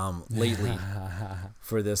lately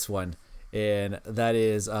for this one, and that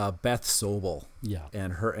is Beth Sobel. Yeah.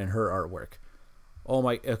 And her artwork. Oh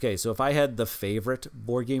my. Okay, so if I had the favorite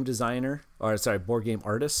board game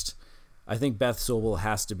artist, I think Beth Sobel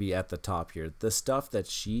has to be at the top here. The stuff that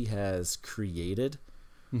she has created,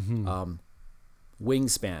 Wingspan.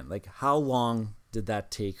 Like, how long did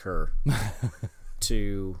that take her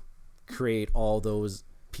to create all those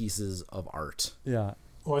pieces of art? Yeah.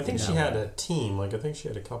 Well, I think she had a team. Like, I think she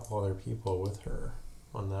had a couple other people with her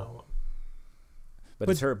on that one. But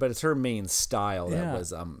it's her main style that was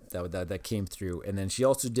that came through, and then she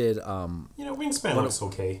also did Wingspan looks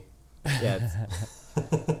okay. Yeah,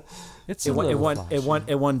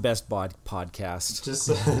 it won Best Podcast.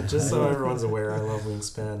 Just so everyone's aware, I love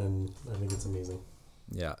Wingspan and I think it's amazing.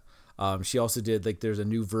 Yeah. She also did there's a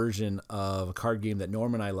new version of a card game that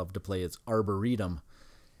Norm and I love to play. It's Arboretum,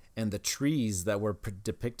 and the trees that were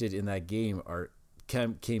depicted in that game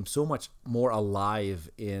came so much more alive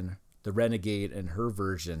in the Renegade and her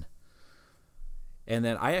version. And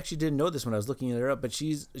then I actually didn't know this when I was looking her up, but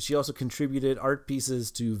she also contributed art pieces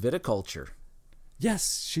to Viticulture.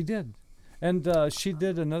 Yes, she did. And she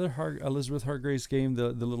did another Elizabeth Hargrave's game,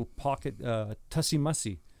 the little pocket Tussie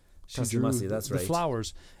Mussy. Tussie Mussy, that's right. The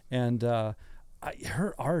flowers. And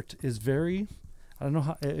her art is very, I don't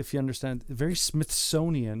know if you understand, very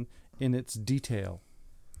Smithsonian in its detail.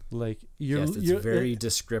 Like it's very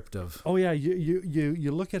descriptive. Oh yeah,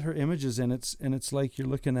 you look at her images and it's like you're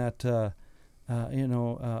looking at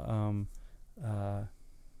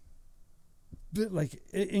like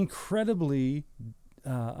incredibly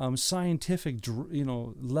scientific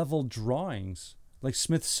level drawings, like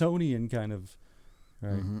Smithsonian kind of,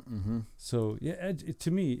 right? Mm-hmm. So yeah,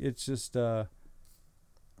 to me it's just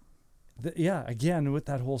again with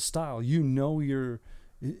that whole style,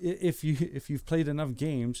 if you've played enough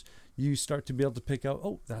games, you start to be able to pick out,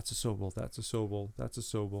 oh, that's a Sobel, that's a Sobel, that's a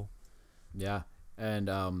Sobel. Yeah,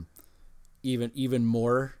 and even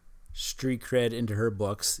more street cred into her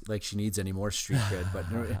books. Like she needs any more street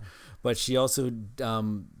cred, but she also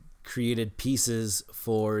created pieces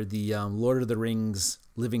for the Lord of the Rings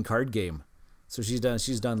living card game. So she's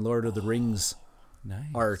done Lord of the Rings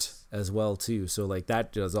art as well too. So like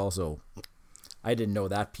that does also. I didn't know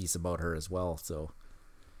that piece about her as well. So.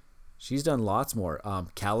 She's done lots more.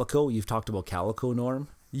 Calico, you've talked about Calico, Norm.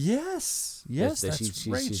 Yes, that's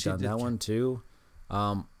right. She's done that one too.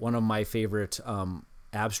 One of my favorite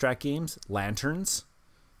abstract games, Lanterns.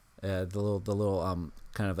 The little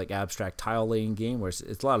kind of like abstract tile laying game where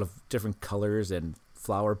it's a lot of different colors and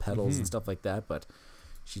flower petals and stuff like that. But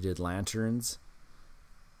she did Lanterns.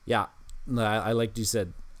 Yeah, I like you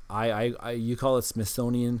said. I you call it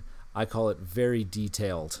Smithsonian. I call it very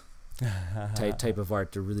detailed. type of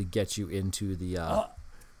art to really get you into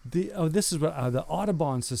this is what the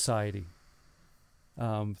Audubon Society.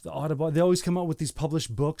 The Audubon, they always come out with these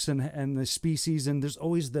published books and the species, and there's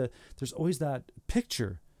always that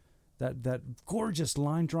picture that gorgeous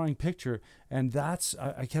line drawing picture. And that's,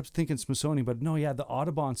 I kept thinking Smithsonian, but no, yeah, the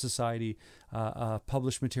Audubon Society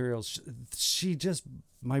published materials. She just,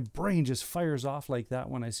 my brain just fires off like that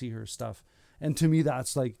when I see her stuff. And to me,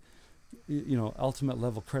 that's like, ultimate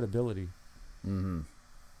level credibility. Mm-hmm.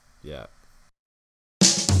 Yeah.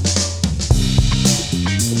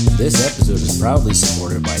 This episode is proudly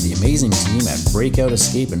supported by the amazing team at Breakout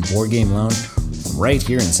Escape and Board Game Lounge from right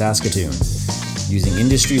here in Saskatoon. Using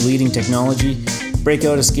industry-leading technology,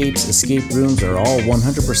 Breakout Escape's escape rooms are all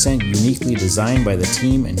 100% uniquely designed by the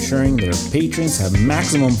team, ensuring their patrons have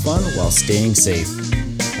maximum fun while staying safe.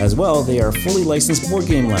 As well, they are a fully licensed board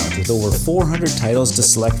game lounge with over 400 titles to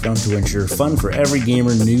select from to ensure fun for every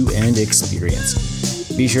gamer, new and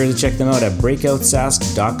experienced. Be sure to check them out at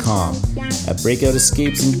breakoutsask.com. At Breakout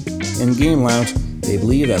Escapes and Game Lounge, they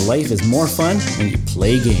believe that life is more fun when you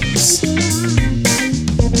play games.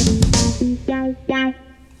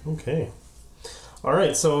 Okay. All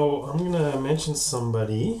right, so I'm going to mention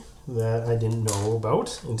somebody that I didn't know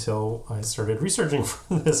about until I started researching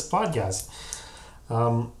for this podcast.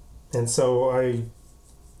 And so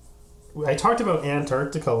I talked about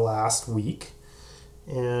Antarctica last week,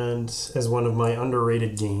 and as one of my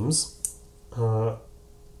underrated games. And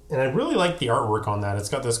I really like the artwork on that. It's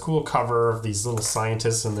got this cool cover of these little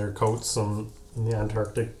scientists in their coats in the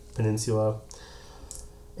Antarctic Peninsula.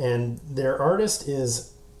 And their artist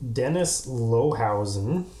is Dennis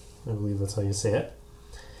Lohausen. I believe that's how you say it.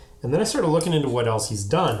 And then I started looking into what else he's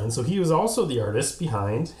done. And so he was also the artist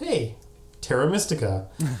behind, Terra Mystica.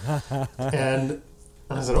 And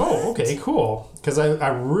I said, oh, okay, cool. Because I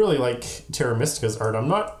really like Terra Mystica's art. I'm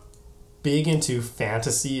not big into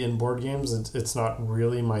fantasy in board games. It's not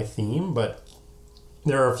really my theme, but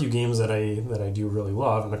there are a few games that I do really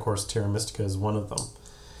love. And of course, Terra Mystica is one of them.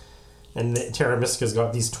 And Terra Mystica's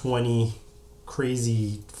got these 20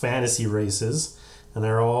 crazy fantasy races, and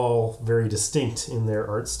they're all very distinct in their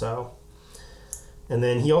art style. And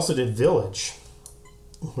then he also did Village,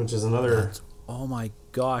 which is another... Oh my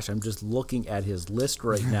gosh, I'm just looking at his list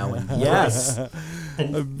right now, and yes.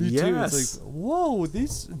 And Me too. yes. It's like, whoa,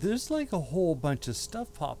 there's like a whole bunch of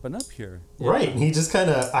stuff popping up here. Right, and he just kind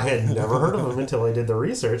of... I had never heard of him until I did the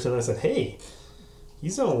research, and I said, hey,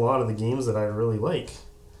 he's done a lot of the games that I really like.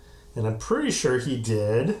 And I'm pretty sure he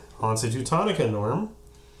did Hansa Teutonica, Norm.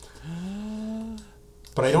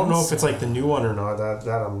 But I don't know if it's like the new one or not. That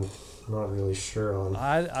I'm not really sure on.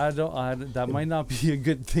 That might not be a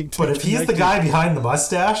good thing to But if he's the guy behind the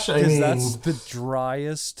mustache, I mean, that's the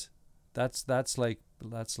driest. That's like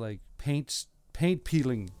paint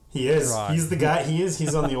peeling. he is. dry. He's the guy.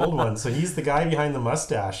 He's on the old one. So he's the guy behind the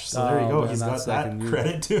mustache. So there you go. Man, He's got that's that like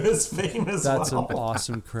credit to his fame as That's well. an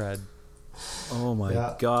awesome cred. Oh my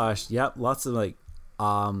Yeah. gosh. Yep, lots of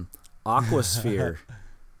Aquasphere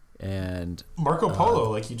and Marco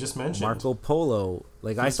Polo, like you just mentioned. Marco Polo.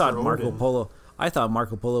 Like I Feast thought for Marco Odin.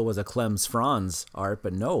 Polo was a Clem's Franz art,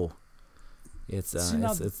 but no. It's See,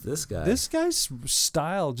 now, it's this guy. This guy's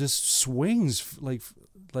style just swings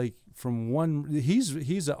like from one.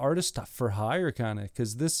 He's an artist for hire kind of,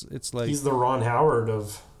 because it's like He's the Ron Howard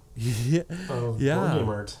of yeah, board yeah, game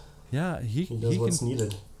art. yeah. He does what's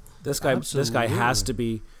needed. This guy has to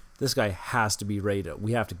be rated.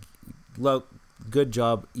 We have to look. Good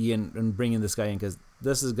job, Ian, in bringing this guy in, because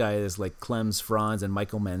this guy is like Clem's Franz and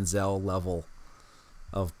Michael Manzel level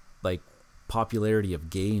of like popularity of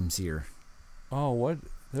games here. Oh, what?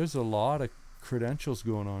 There's a lot of credentials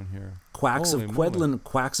going on here. Quacks Holy of moly.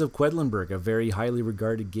 Quedlinburg, a very highly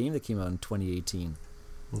regarded game that came out in 2018.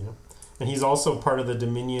 Yeah. And he's also part of the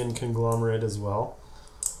Dominion conglomerate as well.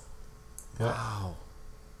 Yeah. Wow.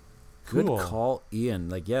 Good Cool. call, Ian.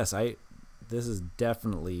 Like, yes, this is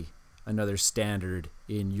definitely another standard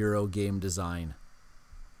in Euro game design.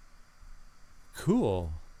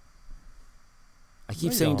 Cool. I keep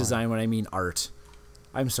Right saying on. design when I mean art.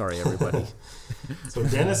 I'm sorry, everybody. So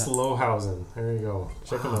Dennis Lohausen. There you go.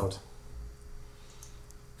 Check him out.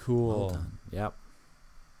 Cool. Well done. Yep.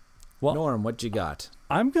 Well, Norm, what you got?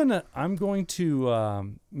 I'm going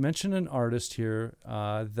to mention an artist here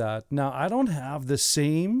that now I don't have the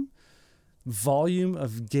same volume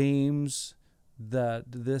of games that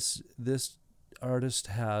this artist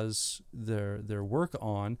has their work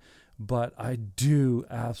on, but I do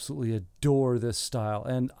absolutely adore this style.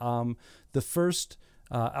 And the first,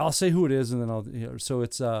 I'll say who it is, and then so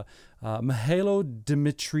it's Mihailo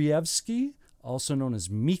Dmitrievsky, also known as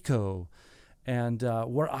Miko. And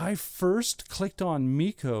where I first clicked on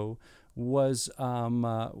Miko was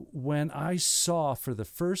when I saw for the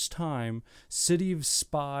first time City of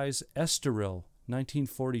Spies Estoril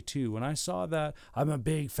 1942. When I saw that, I'm a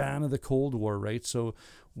big fan of the Cold War, right? So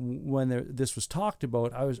when this was talked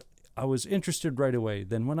about, I was interested right away.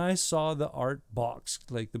 Then when I saw the art box,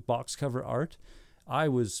 like the box cover art, I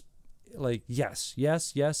was like, yes.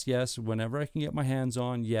 Whenever I can get my hands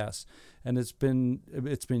on, yes. And it's been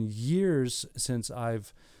years since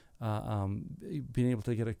I've been able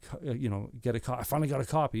to get a copy. I finally got a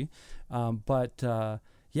copy,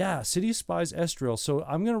 yeah, City of Spies Estriel. So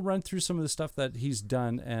I'm going to run through some of the stuff that he's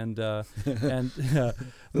done, and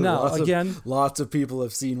now lots of people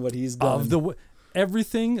have seen what he's done.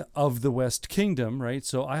 Everything of the West Kingdom, right?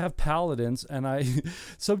 So I have Paladins, and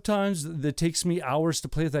sometimes it takes me hours to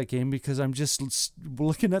play that game because I'm just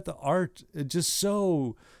looking at the art, just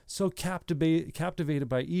so captivated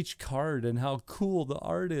by each card and how cool the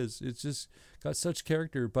art is. It's just got such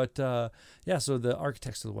character. But so the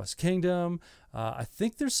Architects of the West Kingdom. I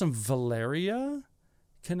think there's some Valeria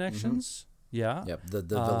connections. Mm-hmm. Yeah. Yep. The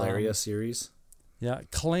Valeria series. Yeah.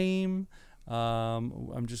 Claim.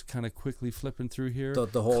 I'm just kind of quickly flipping through here.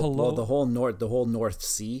 The whole North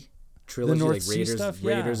Sea trilogy, the North like Sea stuff,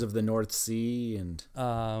 yeah. Raiders of the North Sea, and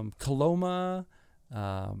Coloma,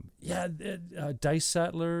 Dice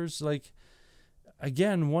Settlers. Like,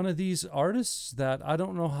 again, one of these artists that I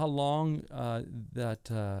don't know how long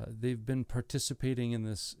that they've been participating in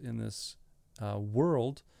this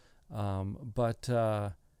world, but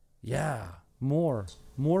more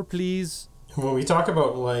please. When we talk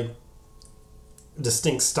about like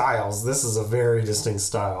distinct styles, this is a very distinct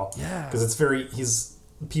style. Yeah, because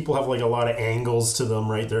people have like a lot of angles to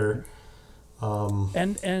them, right? They're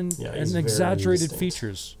and exaggerated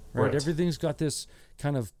features, right? Everything's got this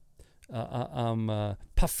kind of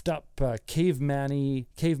puffed up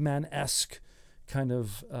caveman-esque kind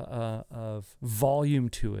of volume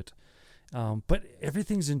to it, but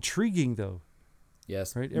everything's intriguing though.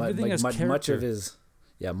 Yes, right. Everything has character.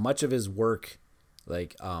 Much of his work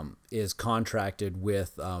is contracted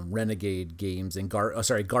with Renegade Games and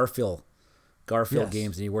Garphill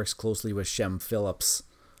Games, and he works closely with Shem Phillips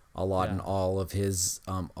a lot in all of his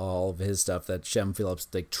stuff. That Shem Phillips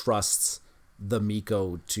trusts the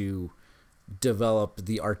Miko to develop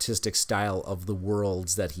the artistic style of the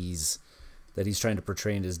worlds that he's trying to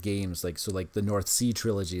portray in his games. Like the North Sea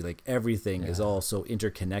trilogy, everything is all so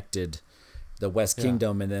interconnected. The West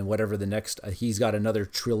Kingdom, and then whatever the next, he's got another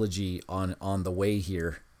trilogy on the way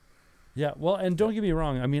here. Yeah, well, and don't get me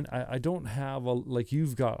wrong. I mean, I don't have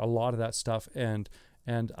you've got a lot of that stuff, and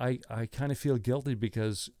I kind of feel guilty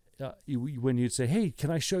because when you'd say, "Hey,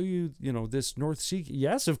 can I show you, this North Sea?"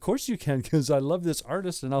 Yes, of course you can, because I love this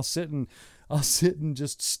artist, and I'll sit and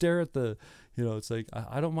just stare at the, it's like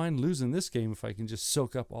I don't mind losing this game if I can just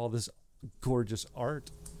soak up all this gorgeous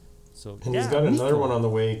art. So, and he's got another one on the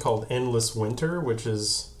way called Endless Winter, which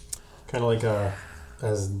is kind of like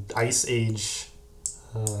an Ice Age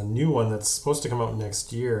new one that's supposed to come out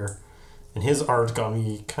next year. And his art got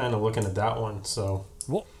me kind of looking at that one. So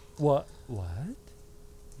what? Wow.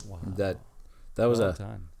 That was I'll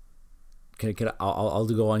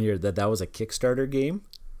go on here that was a Kickstarter game,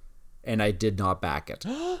 and I did not back it.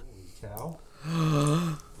 Cow.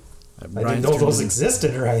 I didn't know those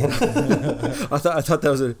existed, Ryan. I thought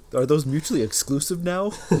that are those mutually exclusive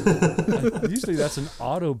now? Usually that's an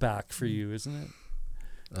auto back for you, isn't it?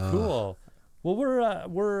 Cool. Well, we're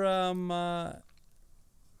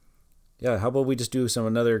how about we just do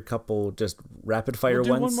another couple just rapid fire we'll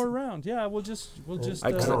do ones? one more round. Yeah, we'll just. I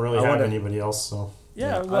don't really have anybody else, so.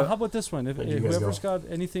 Yeah. Well, how about this one? If whoever's got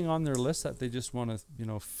anything on their list that they just want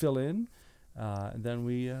to fill in, then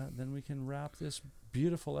we can wrap this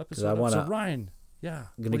beautiful episode. So Ryan, I'm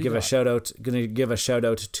gonna give a shout out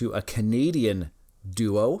to a Canadian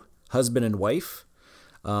duo, husband and wife,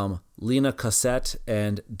 Lena Cossette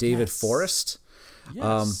and David Forrest.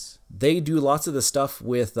 Yes. They do lots of the stuff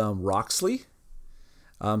with Roxley.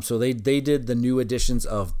 So they did the new editions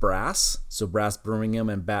of Brass, so Brass Birmingham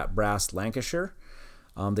and Brass Lancashire.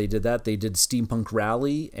 They did that. They did Steampunk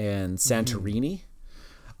Rally and Santorini.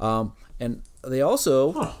 And they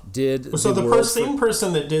also did. So the same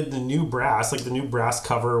person that did the new Brass, like the new Brass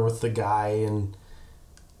cover with the guy, and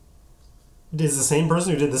is the same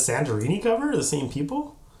person who did the Santorini cover? The same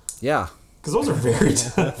people? Yeah. Because those are very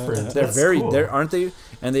different. Cool. Aren't they?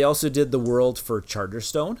 And they also did the world for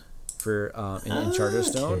Charterstone, in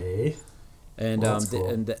Charterstone. Okay. And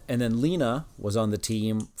cool. and then Lena was on the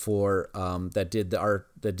team for that did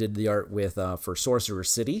the art with for Sorcerer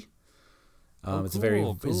City. It's a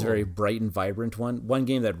very bright and vibrant one. One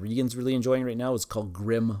game that Regan's really enjoying right now is called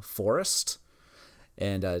Grim Forest,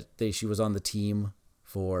 and she was on the team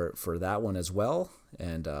for that one as well.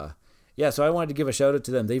 And So I wanted to give a shout out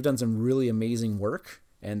to them. They've done some really amazing work,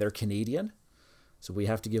 and they're Canadian. So we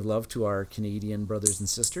have to give love to our Canadian brothers and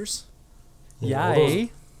sisters. Yeah,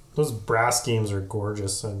 those brass games are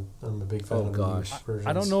gorgeous, and I'm a big fan of gosh. the versions.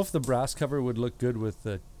 I don't know if the brass cover would look good with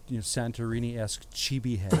the Santorini-esque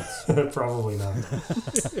chibi heads. Probably not.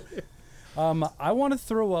 I want to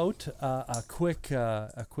throw out a quick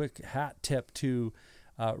hat tip to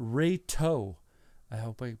Ray Toe. I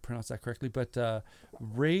hope I pronounced that correctly. But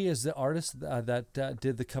Ray is the artist that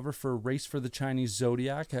did the cover for Race for the Chinese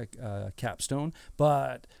Zodiac capstone.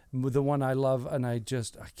 But the one I love, and I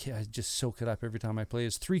just soak it up every time I play,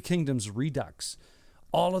 is Three Kingdoms Redux.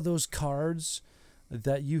 All of those cards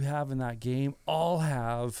that you have in that game all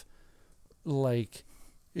have, like,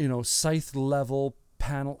 scythe level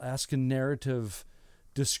panel-esque narrative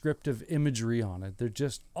descriptive imagery on it. They're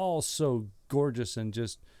just all so gorgeous and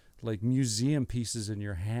just like museum pieces in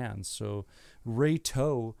your hands. So Ray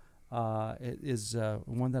Toe is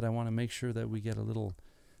one that I want to make sure that we get a little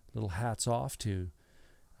hats off to.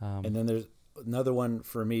 And then there's another one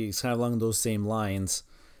for me. It's kind of along those same lines.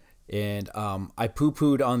 And I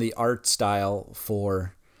poo-pooed on the art style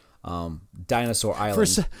for Dinosaur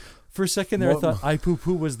Island. For a second there, I thought I Poo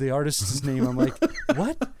Poo was the artist's name. I'm like,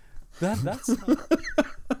 what? That's not...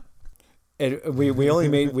 And we only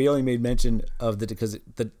made mention of because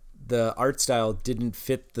the art style didn't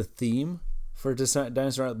fit the theme for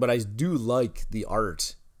Dinosaur Island, but I do like the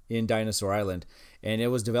art in Dinosaur Island, and it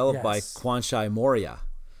was developed by Kwanshai Moria.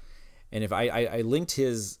 And if I linked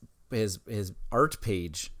his art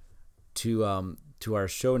page to our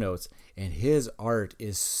show notes, and his art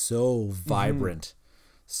is so vibrant,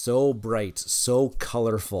 so bright, so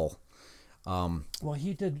colorful. Well,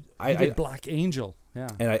 he did Black Angel. Yeah.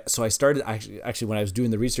 And I started actually when I was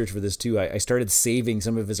doing the research for this too, I started saving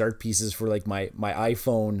some of his art pieces for like my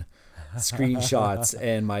iPhone screenshots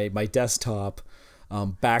and my desktop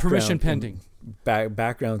background. Permission pending.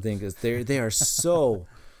 Background thing, because they are so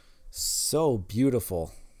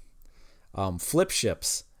beautiful. Flip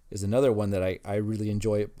Ships is another one that I really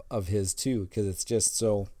enjoy of his too, because it's just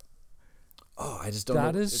so. Oh, I just don't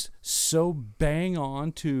know. That is so bang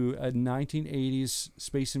on to a 1980s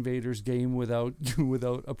Space Invaders game without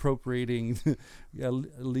appropriating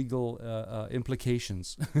legal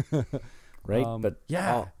implications. Right? But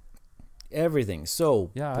everything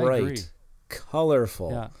so bright,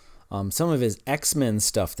 colorful. Yeah. Some of his X-Men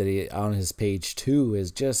stuff that he on his page too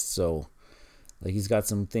is just so, like, he's got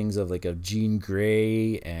some things of like a Jean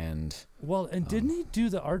Grey and. Well, and didn't he do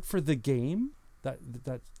the art for the game?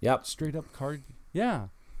 That straight up card. Yeah.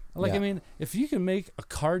 I mean, if you can make a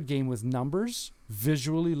card game with numbers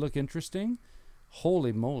visually look interesting,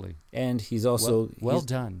 holy moly. And he's also well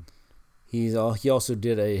done. He also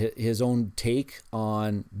did his own take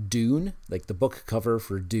on Dune, like the book cover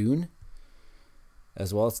for Dune.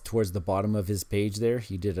 As well, it's towards the bottom of his page there.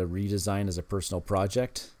 He did a redesign as a personal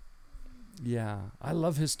project. Yeah, I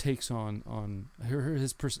love his takes on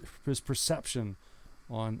his perception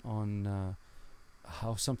on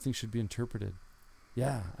how something should be interpreted.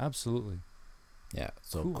 Yeah, absolutely. Yeah,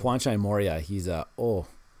 so cool. Kwanshai Moria, he's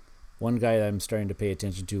one guy that I'm starting to pay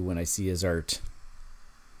attention to when I see his art.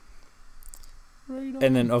 Right on.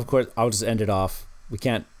 And then, of course, I'll just end it off. We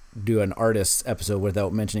can't do an artist episode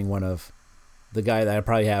without mentioning one of the guy that I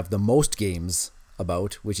probably have the most games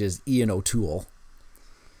about, which is Ian O'Toole.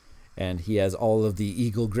 And he has all of the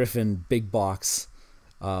Eagle Gryphon big box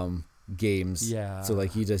games. Yeah. So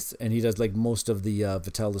like he does like most of the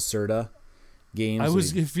Vital Lacerda games. I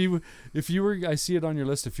was if you were I see it on your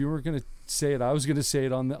list. If you were gonna say it, I was gonna say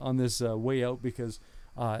it on this way out, because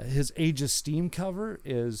his Age of Steam cover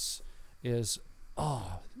is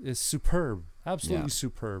superb. Absolutely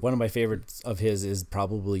superb. One of my favorites of his is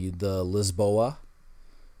probably the Lisboa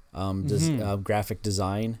graphic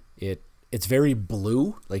design. It's very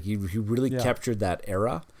blue. Like he really captured that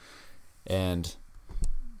era, and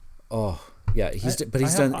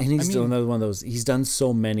he's done another one of those. He's done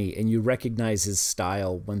so many, and you recognize his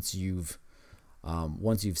style once you've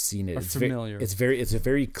seen it. It's familiar. It's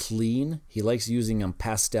very clean. He likes using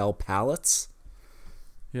pastel palettes.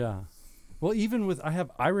 Yeah. Well, even I have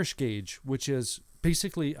Irish Gauge, which is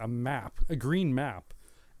basically a green map,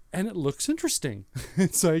 and it looks interesting.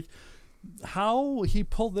 It's like how he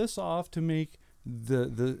pulled this off to make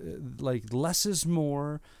the like less is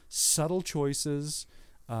more, subtle choices,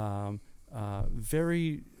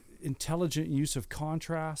 very intelligent use of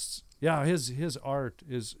contrasts. Yeah, his art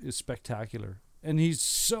is spectacular, and he's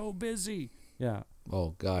so busy. Yeah.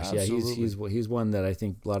 Oh gosh, absolutely. yeah, he's one that I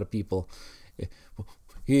think a lot of people.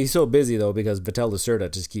 He's so busy though because Vital Lacerda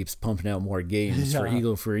just keeps pumping out more games for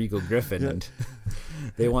Eagle Gryphon, and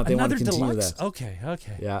They want to continue deluxe? that. Okay.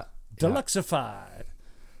 Yeah. Deluxified.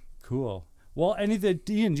 Cool. Well,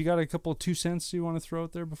 Ian, you got a couple of 2 cents you want to throw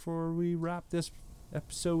out there before we wrap this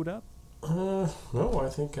episode up? No, I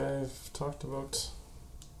think I've talked about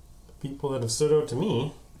the people that have stood out to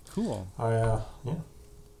me. Cool. Yeah.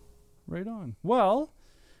 Right on. Well,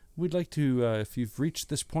 we'd like to, if you've reached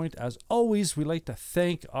this point, as always, we'd like to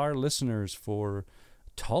thank our listeners for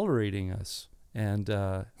tolerating us. And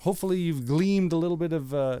hopefully you've gleaned a little bit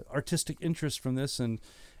of artistic interest from this. And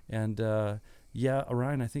yeah,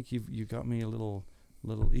 Orion, I think you got me a little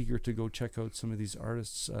eager to go check out some of these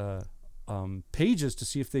artists' pages to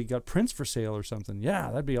see if they got prints for sale or something.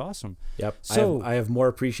 Yeah, that'd be awesome. Yep. So I have more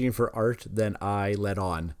appreciation for art than I let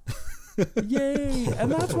on. Yay! And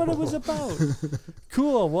that's what it was about.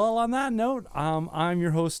 Cool. Well, on that note, I'm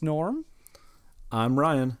your host, Norm. I'm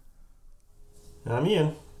Ryan. I'm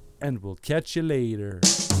Ian. And we'll catch you later.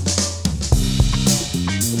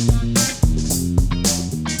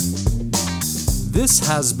 This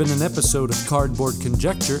has been an episode of Cardboard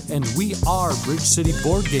Conjecture, and we are Bridge City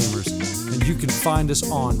Board Gamers. And you can find us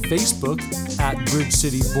on Facebook at Bridge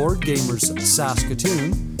City Board Gamers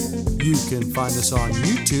Saskatoon. You can find us on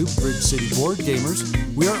YouTube, Bridge City Board Gamers.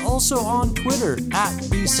 We are also on Twitter at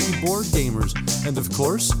BC Board Gamers. And of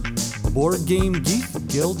course, Board Game Geek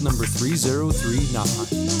Guild number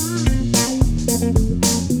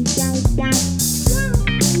 3039.